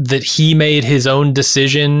that he made his own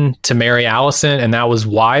decision to marry Alicent, and that was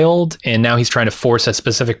wild. And now he's trying to force a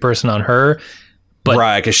specific person on her. But,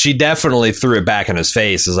 right, because she definitely threw it back in his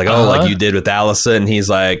face. It's like, oh, like you did with Alicent. And he's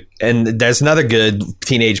like, and there's another good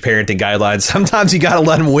teenage parenting guideline. Sometimes you got to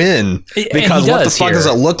let him win, because what the fuck does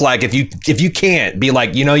it look like if you can't be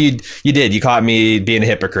like, you did, you caught me being a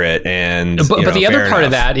hypocrite. And but the other part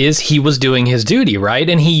of that is he was doing his duty, right?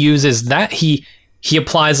 And he uses that he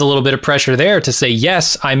applies a little bit of pressure there to say,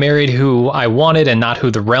 yes, I married who I wanted and not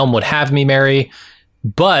who the realm would have me marry,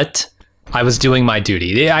 but I was doing my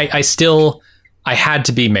duty. I had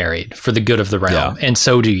to be married for the good of the realm, and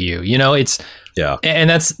so do you. And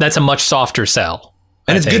that's a much softer sell,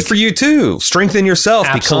 and it's good for you too. Strengthen yourself,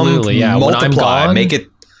 absolutely, multiply, make it,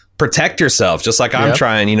 protect yourself, just like I'm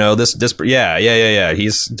trying.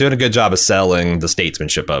 He's doing a good job of selling the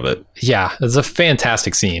statesmanship of it. Yeah, it's a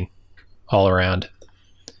fantastic scene all around.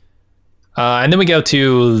 And then we go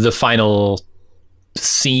to the final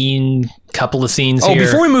scene, couple of scenes here.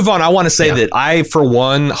 Before we move on, I want to say that I, for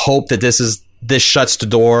one, hope that this shuts the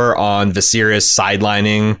door on Viserys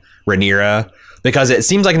sidelining Rhaenyra, because it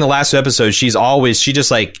seems like in the last 2 episodes, she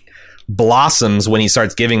just like blossoms when he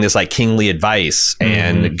starts giving this like kingly advice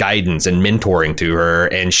and guidance and mentoring to her.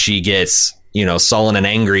 And she gets, sullen and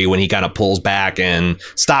angry when he kind of pulls back and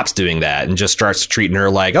stops doing that and just starts treating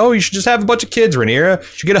her like, oh, you should just have a bunch of kids, Rhaenyra. You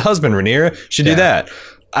should get a husband, Rhaenyra. You should do that.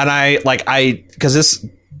 And because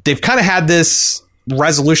they've kind of had this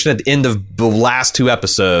resolution at the end of the last 2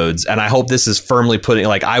 episodes, and I hope this is firmly putting,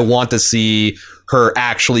 like, I want to see her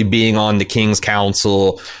actually being on the King's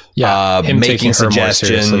Council, making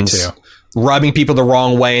suggestions, rubbing people the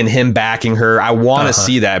wrong way, and him backing her. I want to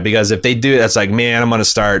see that, because if they do, that's like, man, I'm going to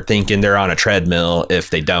start thinking they're on a treadmill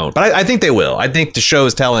if they don't. But I think they will. I think the show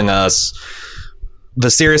is telling us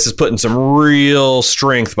Viserys is putting some real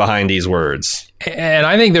strength behind these words. And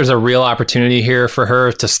I think there's a real opportunity here for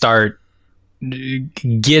her to start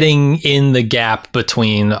getting in the gap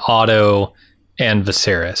between Otto and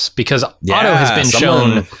Viserys, because Otto has been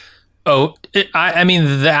shown. I mean,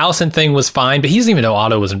 the Alicent thing was fine, but he doesn't even know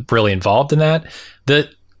Otto was really involved in that.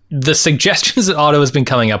 The suggestions that Otto has been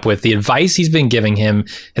coming up with, the advice he's been giving him,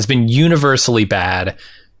 has been universally bad.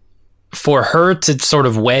 For her to sort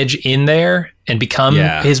of wedge in there and become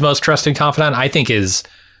his most trusted confidant, I think is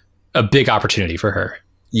a big opportunity for her.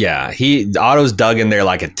 Yeah, Otto's dug in there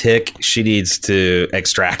like a tick. She needs to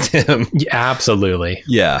extract him. Yeah, absolutely.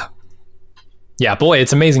 Yeah. Yeah, boy,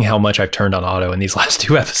 it's amazing how much I've turned on Otto in these last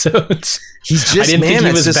 2 episodes. He's just, I didn't think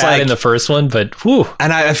he was bad like, in the first one, but whew.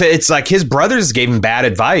 And it's like his brothers gave him bad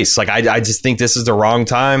advice. Like, I just think this is the wrong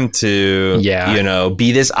time to,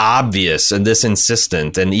 be this obvious and this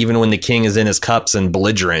insistent. And even when the king is in his cups and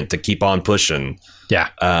belligerent, to keep on pushing. Yeah.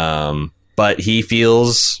 But he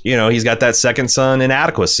feels, he's got that second son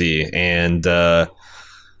inadequacy, and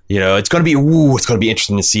it's going to be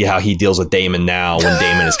interesting to see how he deals with Daemon now when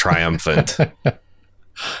Daemon is triumphant.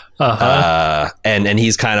 And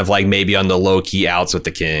he's kind of like maybe on the low key outs with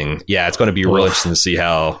the king. Yeah, it's going to be real interesting to see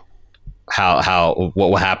what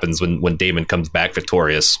happens when Daemon comes back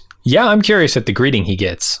victorious. Yeah, I'm curious at the greeting he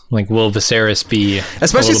gets. Like, will Viserys be,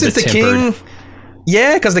 especially since the king?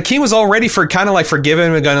 Yeah, because the king was already forgiven.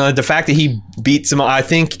 The fact that he beats him, I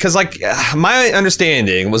think, because my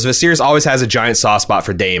understanding was Viserys always has a giant soft spot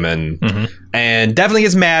for Daemon, and definitely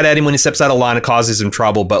gets mad at him when he steps out of line and causes him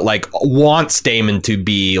trouble, but wants Daemon to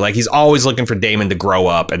be he's always looking for Daemon to grow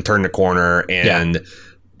up and turn the corner and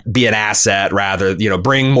be an asset, rather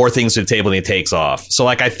bring more things to the table than he takes off. So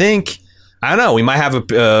I think, I don't know, we might have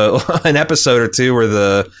an episode or 2 where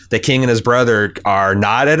the king and his brother are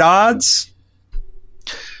not at odds.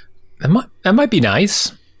 That might be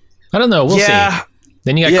nice. I don't know. We'll see.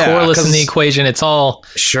 Then you got Corlys in the equation. It's all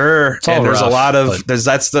sure. It's all and there's rough, a lot of but-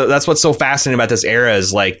 that's what's so fascinating about this era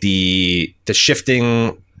is like the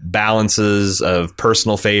shifting balances of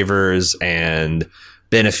personal favors and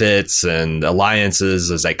benefits and alliances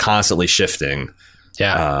is like constantly shifting.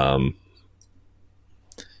 Yeah.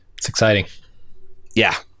 It's exciting.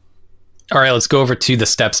 Yeah. All right, let's go over to the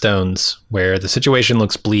Stepstones, where the situation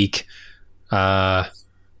looks bleak. There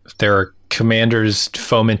are commanders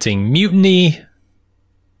fomenting mutiny,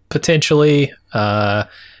 potentially. And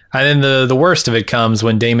then the worst of it comes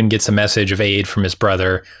when Daemon gets a message of aid from his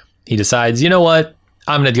brother. He decides, you know what?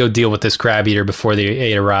 I'm going to go deal with this crab eater before the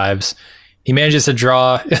aid arrives. He manages to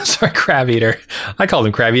draw... Sorry, crab eater. I called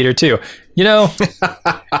him crab eater, too. You know,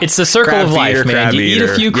 it's the circle of life, man. You eat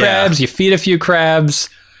a few crabs, you feed a few crabs,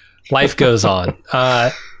 life goes on.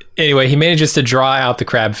 Anyway, he manages to draw out the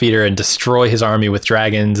crab feeder and destroy his army with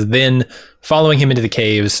dragons, then following him into the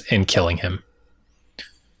caves and killing him.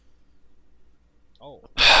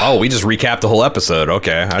 Oh, we just recapped the whole episode.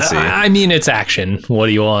 Okay, I see. I mean, it's action. What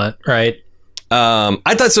do you want, right?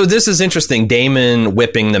 I thought so. This is interesting. Daemon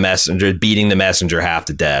whipping the messenger, beating the messenger half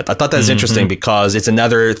to death. I thought that's interesting because it's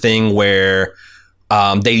another thing where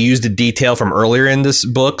they used a detail from earlier in this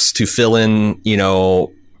books to fill in, you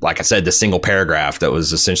know, like I said, the single paragraph that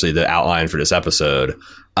was essentially the outline for this episode.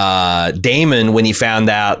 Daemon, when he found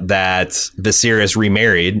out that Viserys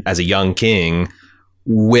remarried as a young king,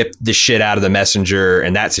 whipped the shit out of the messenger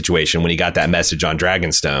in that situation when he got that message on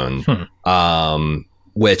Dragonstone.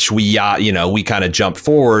 Which we kind of jumped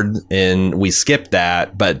forward and we skipped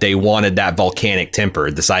that, but they wanted that volcanic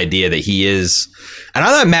temper, this idea that he is. And I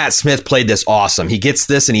thought Matt Smith played this awesome. He gets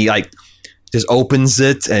this and he like just opens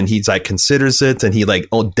it and he's like considers it and he like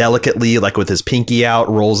delicately, like with his pinky out,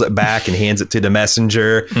 rolls it back and hands it to the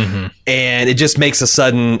messenger. And it just makes a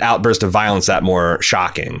sudden outburst of violence that more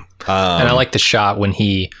shocking. And I like the shot when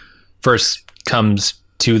he first comes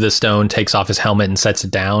to the stone, takes off his helmet and sets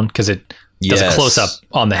it down because it does a close up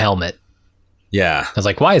on the helmet. Yeah. I was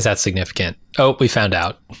like, why is that significant? Oh, we found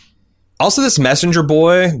out. Also, this messenger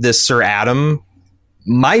boy, this Sir Adam,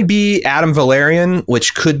 might be Adam Valerian,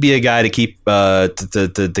 which could be a guy to keep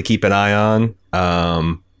to keep an eye on.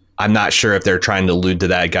 I'm not sure if they're trying to allude to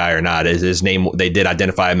that guy or not. His name, they did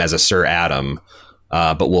identify him as a Sir Adam,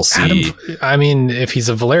 but we'll see. I mean, if he's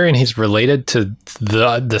a Valerian, he's related to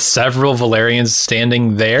the several Valerians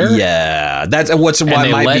standing there. Yeah, that's what it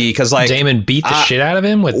might be because like Daemon beat the shit out of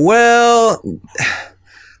him with. Well,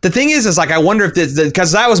 the thing is like I wonder if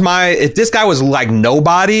because that was if this guy was like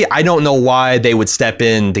nobody, I don't know why they would step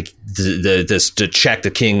in to check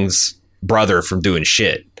the king's brother from doing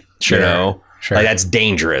shit. Sure. You know? Sure. Like that's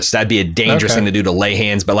dangerous. That'd be a dangerous thing to do, to lay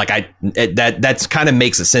hands. But like that's kind of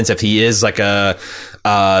makes a sense if he is like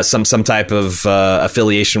some type of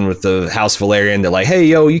affiliation with the House Valerian. That like, hey,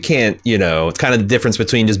 yo, you can't. You know, it's kind of the difference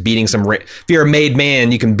between just beating some. If you're a made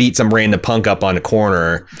man, you can beat some random punk up on a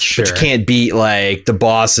corner, sure. But you can't beat like the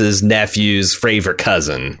boss's nephew's favorite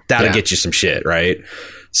cousin. That'll get you some shit, right?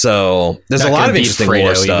 So there's a lot of interesting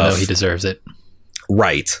war stuff. Even though he deserves it,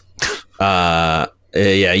 right?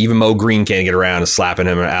 Yeah, even Mo Green can't get around to slapping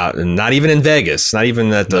him out, and not even in Vegas, not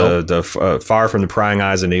even at the far from the prying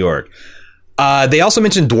eyes of New York. They also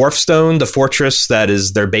mentioned Dwarfstone, the fortress that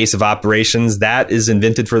is their base of operations. That is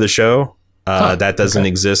invented for the show. That doesn't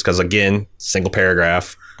exist because, again, single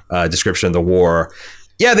paragraph description of the war.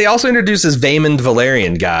 Yeah, they also introduced this Vaemond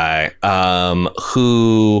Valerian guy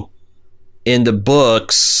who, in the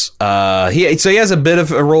books, he has a bit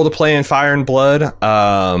of a role to play in Fire and Blood.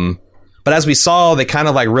 But as we saw, they kind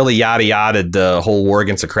of like really yada-yada'd the whole war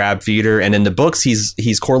against the crab feeder. And in the books,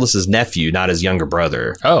 he's Corlys's nephew, not his younger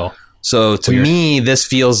brother. Oh. So to me, this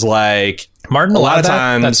feels like Martin a lot of that?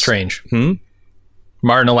 times. That's strange.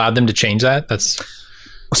 Martin allowed them to change that? That's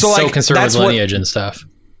so conservative lineage and stuff.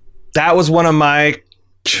 That was one of my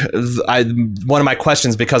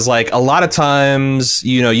questions because like a lot of times,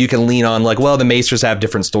 you know, you can lean on like, well, the Maesters have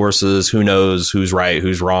different sources. Who knows who's right,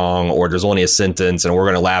 who's wrong, or there's only a sentence and we're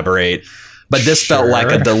going to elaborate. But this felt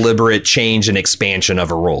like a deliberate change and expansion of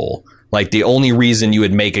a role. Like the only reason you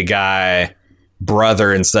would make a guy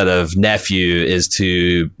brother instead of nephew is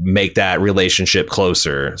to make that relationship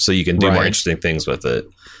closer so you can do more interesting things with it.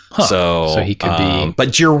 So he could be.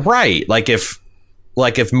 But you're right. Like if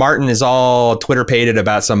Martin is all Twitter pated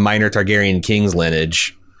about some minor Targaryen king's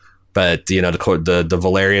lineage, but you know the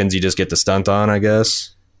Valerians you just get to stunt on, I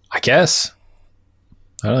guess. I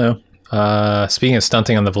don't know. Speaking of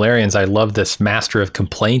stunting on the Valerians, I love this Master of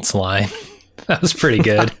Complaints line That was pretty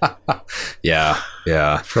good. Yeah.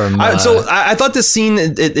 From so I thought the scene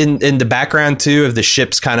in the background too of the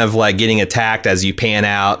ships kind of like getting attacked as you pan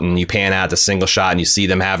out the single shot and you see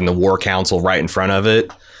them having the war council right in front of it.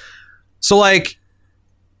 So like,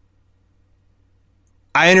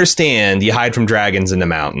 I understand you hide from dragons in the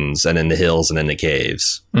mountains and in the hills and in the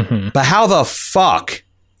caves, but how the fuck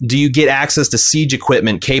do you get access to siege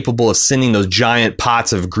equipment capable of sending those giant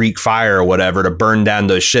pots of Greek fire or whatever to burn down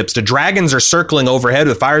those ships? The dragons are circling overhead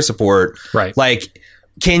with fire support. Right. Like,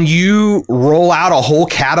 can you roll out a whole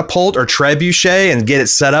catapult or trebuchet and get it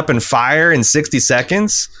set up and fire in 60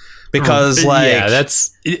 seconds? Because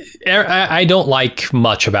I don't like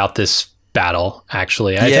much about this battle,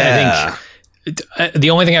 actually. I think the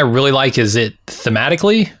only thing I really like is it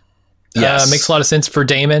thematically. Makes a lot of sense for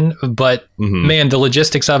Daemon, but man, the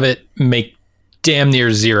logistics of it make damn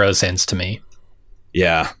near zero sense to me.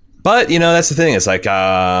 Yeah. But, that's the thing. It's like,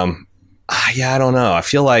 I don't know. I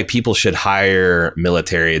feel like people should hire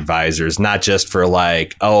military advisors, not just for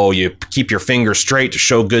like, oh, you keep your finger straight to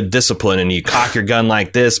show good discipline and you cock your gun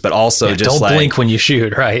like this, but also just don't like, blink when you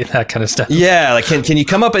shoot, right? That kind of stuff. Yeah. Like, can you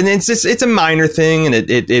come up and it's a minor thing. And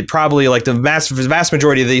it probably like the vast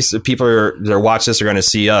majority of these people that watch this are going to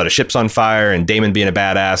see, the ship's on fire and Daemon being a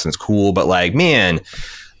badass and it's cool. But like, man,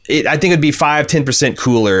 I think it'd be 5-10%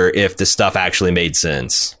 cooler if the stuff actually made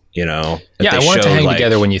sense. I want it to hang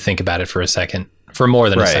together when you think about it for a second, for more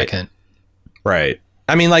than a second. Right.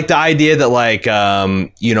 I mean, like the idea that like,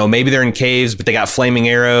 maybe they're in caves, but they got flaming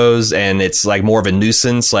arrows and it's like more of a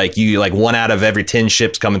nuisance. Like 1 out of every 10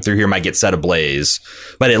 ships coming through here might get set ablaze.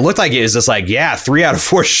 But it looked like it was just like, 3 out of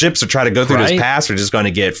 4 ships that try to go through this pass are just going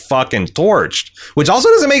to get fucking torched, which also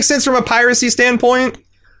doesn't make sense from a piracy standpoint.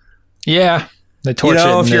 Yeah. They torch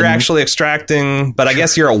it if you're actually extracting, but I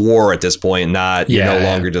guess you're at war at this point, you're no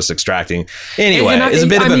longer just extracting. Anyway, it's a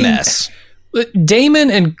bit of a mess. Daemon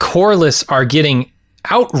and Corlys are getting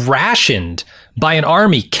out-rationed by an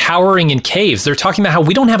army cowering in caves. They're talking about how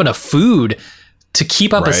we don't have enough food to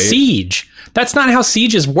keep up a siege. That's not how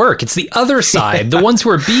sieges work. It's the other side, the ones who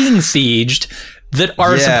are being sieged that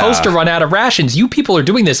are supposed to run out of rations. You people are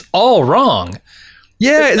doing this all wrong.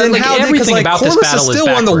 Yeah, and then how everything about Corlys this battle is still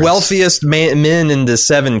one of the wealthiest men in the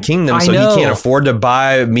Seven Kingdoms, so he can't afford to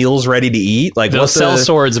buy meals ready to eat. Like those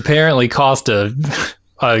sellswords apparently cost a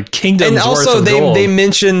kingdom's worth of gold. And also, they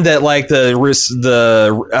mentioned that like there's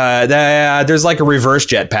like a reverse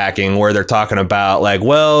jetpacking where they're talking about like,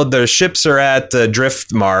 well, the ships are at the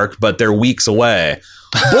drift mark, but they're weeks away.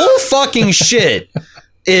 Bull fucking shit.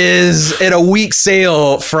 Is it a week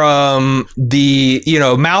sail from the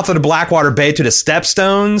mouth of the Blackwater Bay to the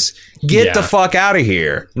Stepstones? Get the fuck out of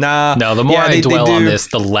here! Nah. No, the more I dwell on this,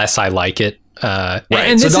 the less I like it. Right.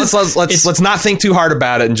 And so let's not think too hard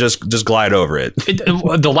about it and just glide over it.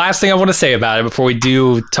 The last thing I want to say about it before we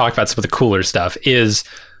do talk about some of the cooler stuff is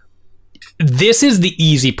this is the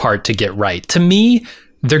easy part to get right. To me,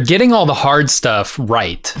 they're getting all the hard stuff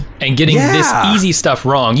right and getting this easy stuff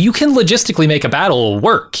wrong. You can logistically make a battle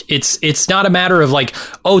work. It's not a matter of like,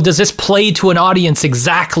 oh, does this play to an audience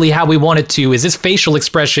exactly how we want it to? Is this facial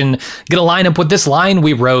expression going to line up with this line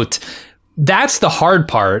we wrote? That's the hard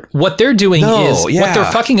part. What they're doing what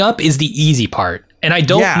they're fucking up is the easy part. And I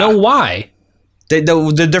don't know why.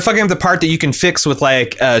 They're fucking up the part that you can fix with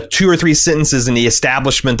like 2 or 3 sentences in the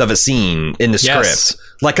establishment of a scene in the script.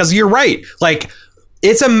 Like, cause you're right. Like,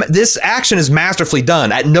 this action is masterfully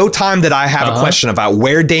done. At no time did I have a question about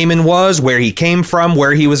where Daemon was, where he came from,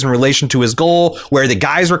 where he was in relation to his goal, where the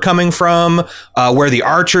guys were coming from, where the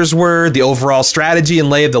archers were, the overall strategy and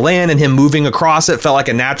lay of the land, and him moving across it felt like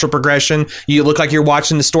a natural progression. You look like you're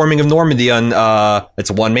watching the storming of Normandy on it's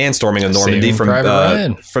a one-man storming of Normandy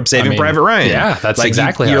from Saving Private Ryan. Yeah, that's like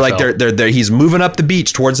exactly you're how like they're he's moving up the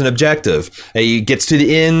beach towards an objective. He gets to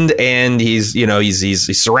the end and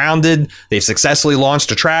he's surrounded. They've successfully launched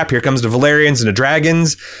a trap. Here comes the Valyrians and the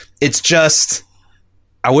dragons. It's just,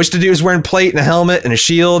 I wish the dude was wearing plate and a helmet and a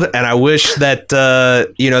shield, and I wish that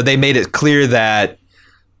they made it clear that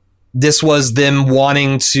this was them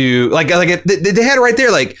wanting to they had it right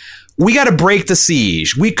there. Like, we got to break the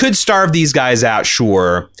siege. We could starve these guys out,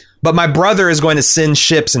 sure, but my brother is going to send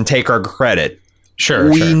ships and take our credit.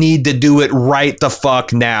 We need to do it right the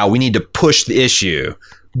fuck now. We need to push the issue.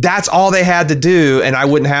 That's all they had to do, and I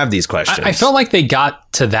wouldn't have these questions. I felt like they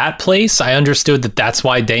got to that place. I understood that that's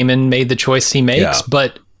why Daemon made the choice he makes,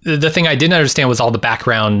 but the thing I didn't understand was all the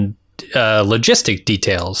background logistic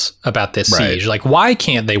details about this siege. Like, why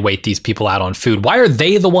can't they wait these people out on food? Why are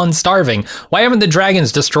they the ones starving? Why haven't the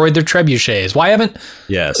dragons destroyed their trebuchets? Why haven't...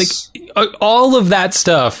 Yes. Like, all of that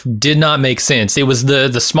stuff did not make sense. It was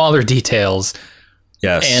the smaller details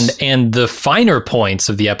Yes. And the finer points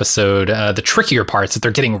of the episode, the trickier parts that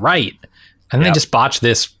they're getting right. And they just botch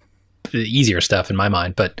the easier stuff in my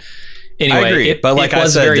mind. But anyway, I agree. But like it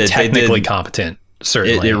was I said, very technically competent.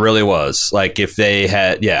 Certainly. It really was. Like if they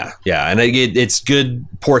had, and it's good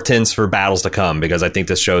portents for battles to come, because I think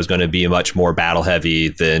this show is going to be much more battle heavy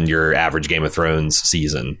than your average Game of Thrones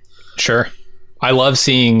season. Sure. I love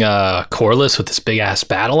seeing Corlys with this big ass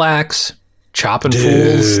battle axe chopping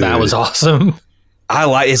fools. That was awesome.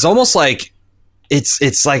 It's almost like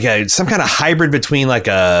it's like some kind of hybrid between like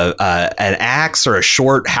an axe or a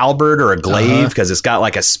short halberd or a glaive, because it's got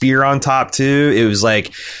like a spear on top too. It was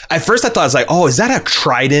like, at first I thought, it's like, oh, is that a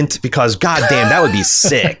trident? Because goddamn, that would be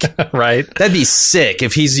sick. Right? That'd be sick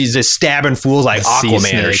if he's just stabbing fools like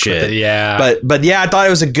Aquaman or shit. But yeah, I thought it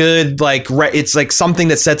was a good, like, it's like something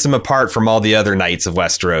that sets him apart from all the other knights of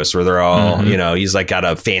Westeros, where they're all, he's like got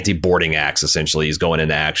a fancy boarding axe. Essentially, he's going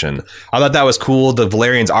into action. I thought that was cool. The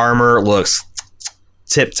Valerian's armor looks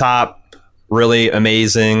tip top, really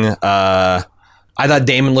amazing. I thought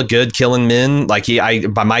Daemon looked good killing men. Like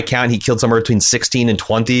by my count, he killed somewhere between 16 and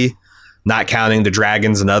 20, not counting the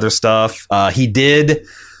dragons and other stuff. He did,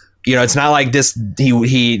 it's not like this.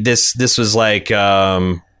 This was like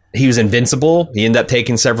he was invincible. He ended up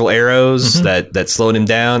taking several arrows that slowed him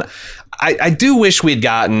down. I do wish we'd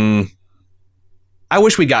gotten. I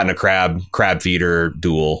wish we'd gotten a crab feeder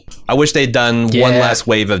duel. I wish they'd done one last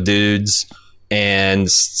wave of dudes and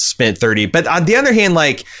spent 30. But on the other hand,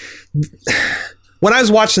 like when I was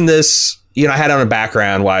watching this, I had on a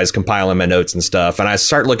background while I was compiling my notes and stuff, and I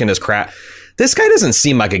start looking at his crap. This guy doesn't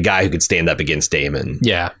seem like a guy who could stand up against Daemon.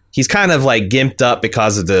 Yeah, he's kind of like gimped up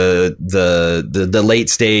because of the late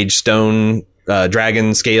stage stone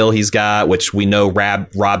dragon scale he's got, which we know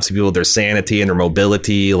robs people of their sanity and their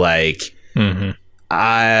mobility. Like,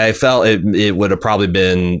 I felt it would have probably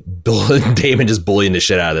been Daemon just bullying the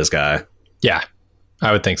shit out of this guy. Yeah,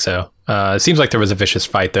 I would think so. It seems like there was a vicious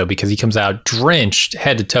fight, though, because he comes out drenched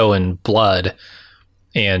head to toe in blood,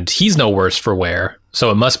 and he's no worse for wear. So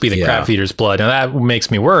it must be the crab feeder's blood. Now, that makes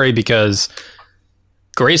me worry, because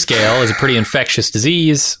grayscale is a pretty infectious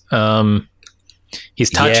disease. He's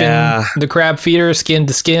touching the crab feeder skin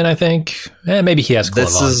to skin, I think. Maybe he has glove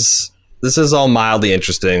on. This is all mildly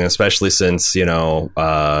interesting, especially since,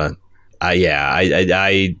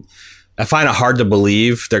 I find it hard to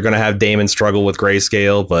believe they're going to have Daemon struggle with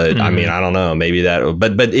grayscale, but I mean, I don't know. Maybe that,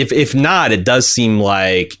 but if not, it does seem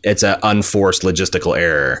like it's an unforced logistical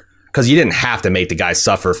error, because you didn't have to make the guy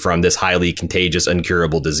suffer from this highly contagious,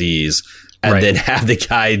 incurable disease and then have the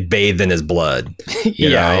guy bathed in his blood.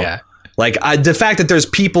 You know? Like the fact that there's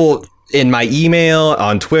people in my email,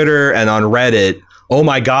 on Twitter, and on Reddit. Oh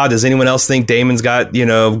my God, does anyone else think Daemon's got,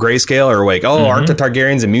 grayscale? Or like, aren't the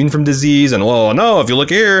Targaryens immune from disease? And well, no, if you look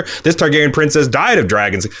here, this Targaryen princess died of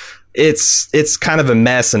dragons. It's kind of a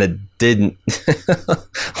mess, and it didn't.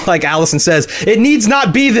 Like Allison says, it needs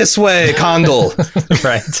not be this way, Condal.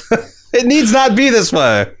 Right. It needs not be this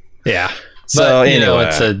way. Yeah. So,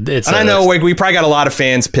 it's and I know we probably got a lot of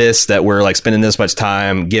fans pissed that we're like spending this much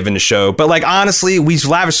time giving the show, but like honestly, we've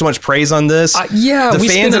lavished so much praise on this. The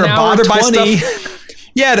fans that are bothered by stuff.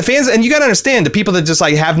 Yeah, the fans, and you got to understand, the people that just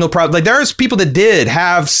like have no problem. Like there's people that did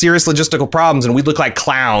have serious logistical problems, and we'd look like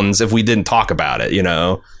clowns if we didn't talk about it.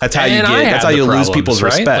 That's how you get. That's how you lose people's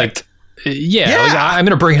respect. I'm going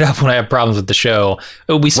to bring it up when I have problems with the show.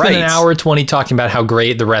 We spent an hour 20 talking about how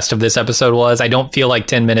great the rest of this episode was. I don't feel like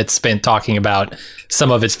 10 minutes spent talking about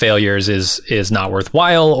some of its failures is not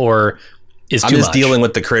worthwhile or is too much. I'm just dealing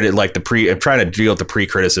with I'm trying to deal with the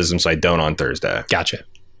pre-criticism so I don't on Thursday. Gotcha.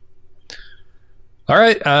 All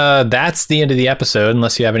right. That's the end of the episode,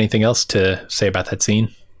 unless you have anything else to say about that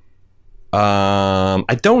scene.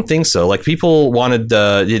 I don't think so. Like people wanted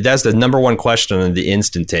that's the number one question in the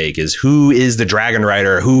instant take is who is the dragon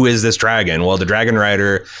rider? Who is this dragon? Well, the dragon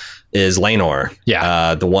rider is Laenor.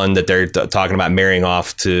 Yeah. The one that they're talking about marrying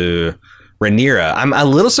off to Rhaenyra. I'm a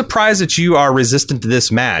little surprised that you are resistant to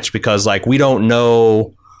this match, because like we don't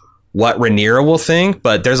know what Rhaenyra will think,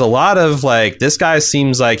 but there's a lot of like, this guy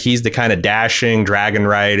seems like he's the kind of dashing, dragon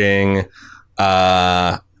riding,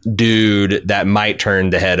 dude that might turn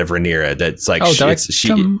the head of Rhaenyra. That's like, she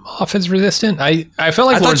come off as resistant. I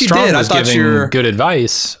felt like Lord Strong was giving good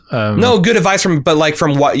advice. No, good advice but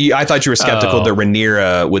from what I thought you were skeptical that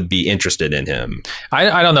Rhaenyra would be interested in him.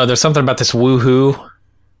 I don't know. There's something about this woohoo.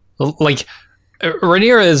 Like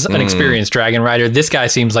Rhaenyra is an experienced dragon rider. This guy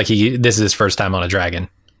seems like this is his first time on a dragon.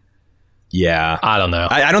 Yeah. I don't know.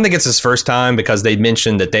 I don't think it's his first time because they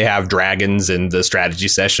mentioned that they have dragons in the strategy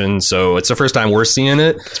session. So it's the first time we're seeing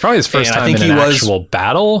it. It's probably his first And time I think in he an was- actual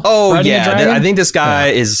battle. Oh, riding a yeah. dragon? I think this guy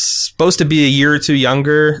is supposed to be a year or two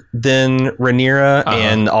younger than Rhaenyra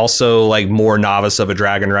and also like more novice of a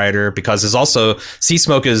dragon rider because there's also Sea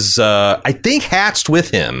Smoke is, I think, hatched with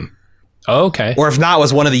him. Oh, okay. Or if not,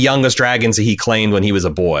 was one of the youngest dragons that he claimed when he was a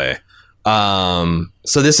boy.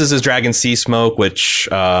 So this is his dragon Sea Smoke, which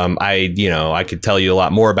I could tell you a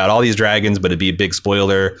lot more about all these dragons, but it'd be a big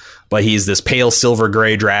spoiler. But he's this pale silver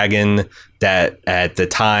gray dragon that at the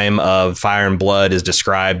time of Fire and Blood is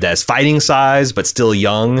described as fighting size, but still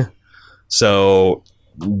young. So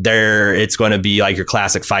there, it's going to be like your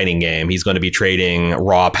classic fighting game. He's going to be trading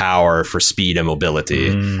raw power for speed and mobility.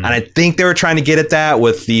 And I think they were trying to get at that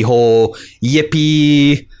with the whole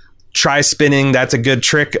yippee, try spinning. That's a good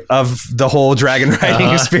trick of the whole dragon riding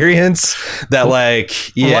experience. That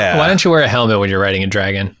like, yeah. Why don't you wear a helmet when you're riding a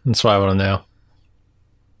dragon? That's what I want to know.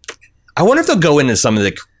 I wonder if they'll go into some of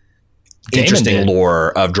the Daemon interesting did.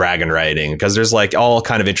 lore of dragon riding because there's like all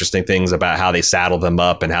kind of interesting things about how they saddle them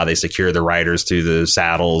up and how they secure the riders to the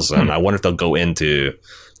saddles. And I wonder if they'll go into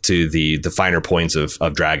the finer points of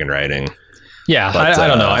dragon riding. Yeah, But, I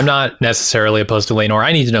don't know. I'm not necessarily opposed to Laenor.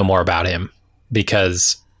 I need to know more about him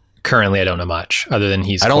because currently I don't know much other than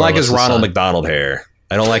he's. I don't like his Corlys' Ronald son. McDonald hair.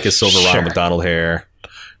 I don't like his silver Sure. Ronald McDonald hair.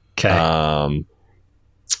 Okay.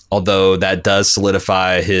 Although that does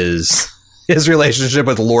solidify his relationship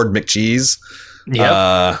with Lord McCheese.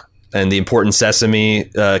 Yep. And the important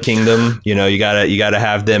Sesame Kingdom. You know, you gotta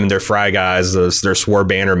have them and their fry guys, their swore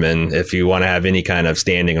bannermen, if you want to have any kind of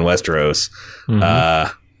standing in Westeros.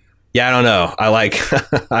 Yeah, I don't know. I like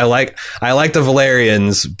I like the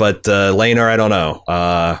Valerians, but Laenor, I don't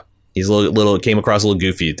know. He's a little came across a little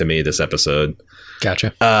goofy to me this episode.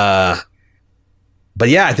 Gotcha. But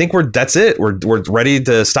yeah, I think that's it. We're ready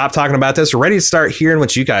to stop talking about this. We're ready to start hearing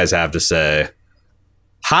what you guys have to say.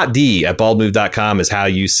 hotd@baldmove.com is how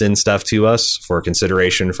you send stuff to us for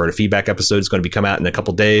consideration for the feedback episode. It's going to be come out in a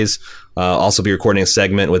couple days. Also be recording a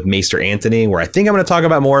segment with Maester Anthony where I think I'm going to talk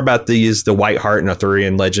about more about the White Heart and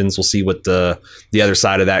Arthurian legends. We'll see what the other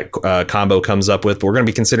side of that combo comes up with. But we're going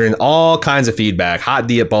to be considering all kinds of feedback.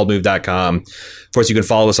 hotd@baldmove.com. Of course, you can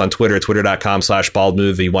follow us on Twitter,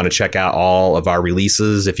 twitter.com/baldmove. If you want to check out all of our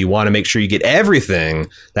releases, if you want to make sure you get everything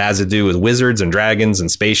that has to do with wizards and dragons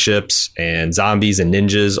and spaceships and zombies and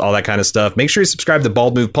ninjas, all that kind of stuff, make sure you subscribe to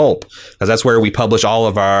Bald Move Pulp because that's where we publish all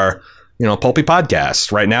of our, pulpy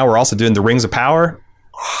podcasts. Right now, we're also doing the Rings of Power.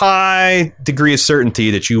 High degree of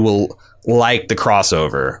certainty that you will like the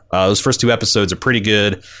crossover. Those first 2 episodes are pretty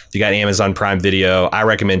good. If you got Amazon Prime Video, I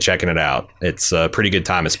recommend checking it out. It's a pretty good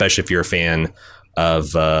time, especially if you're a fan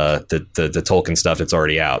of the Tolkien stuff that's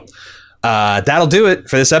already out. That'll do it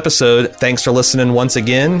for this episode. Thanks for listening once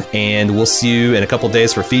again, and we'll see you in a couple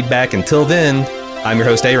days for feedback. Until then, I'm your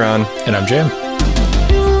host, Aaron. And I'm Jim.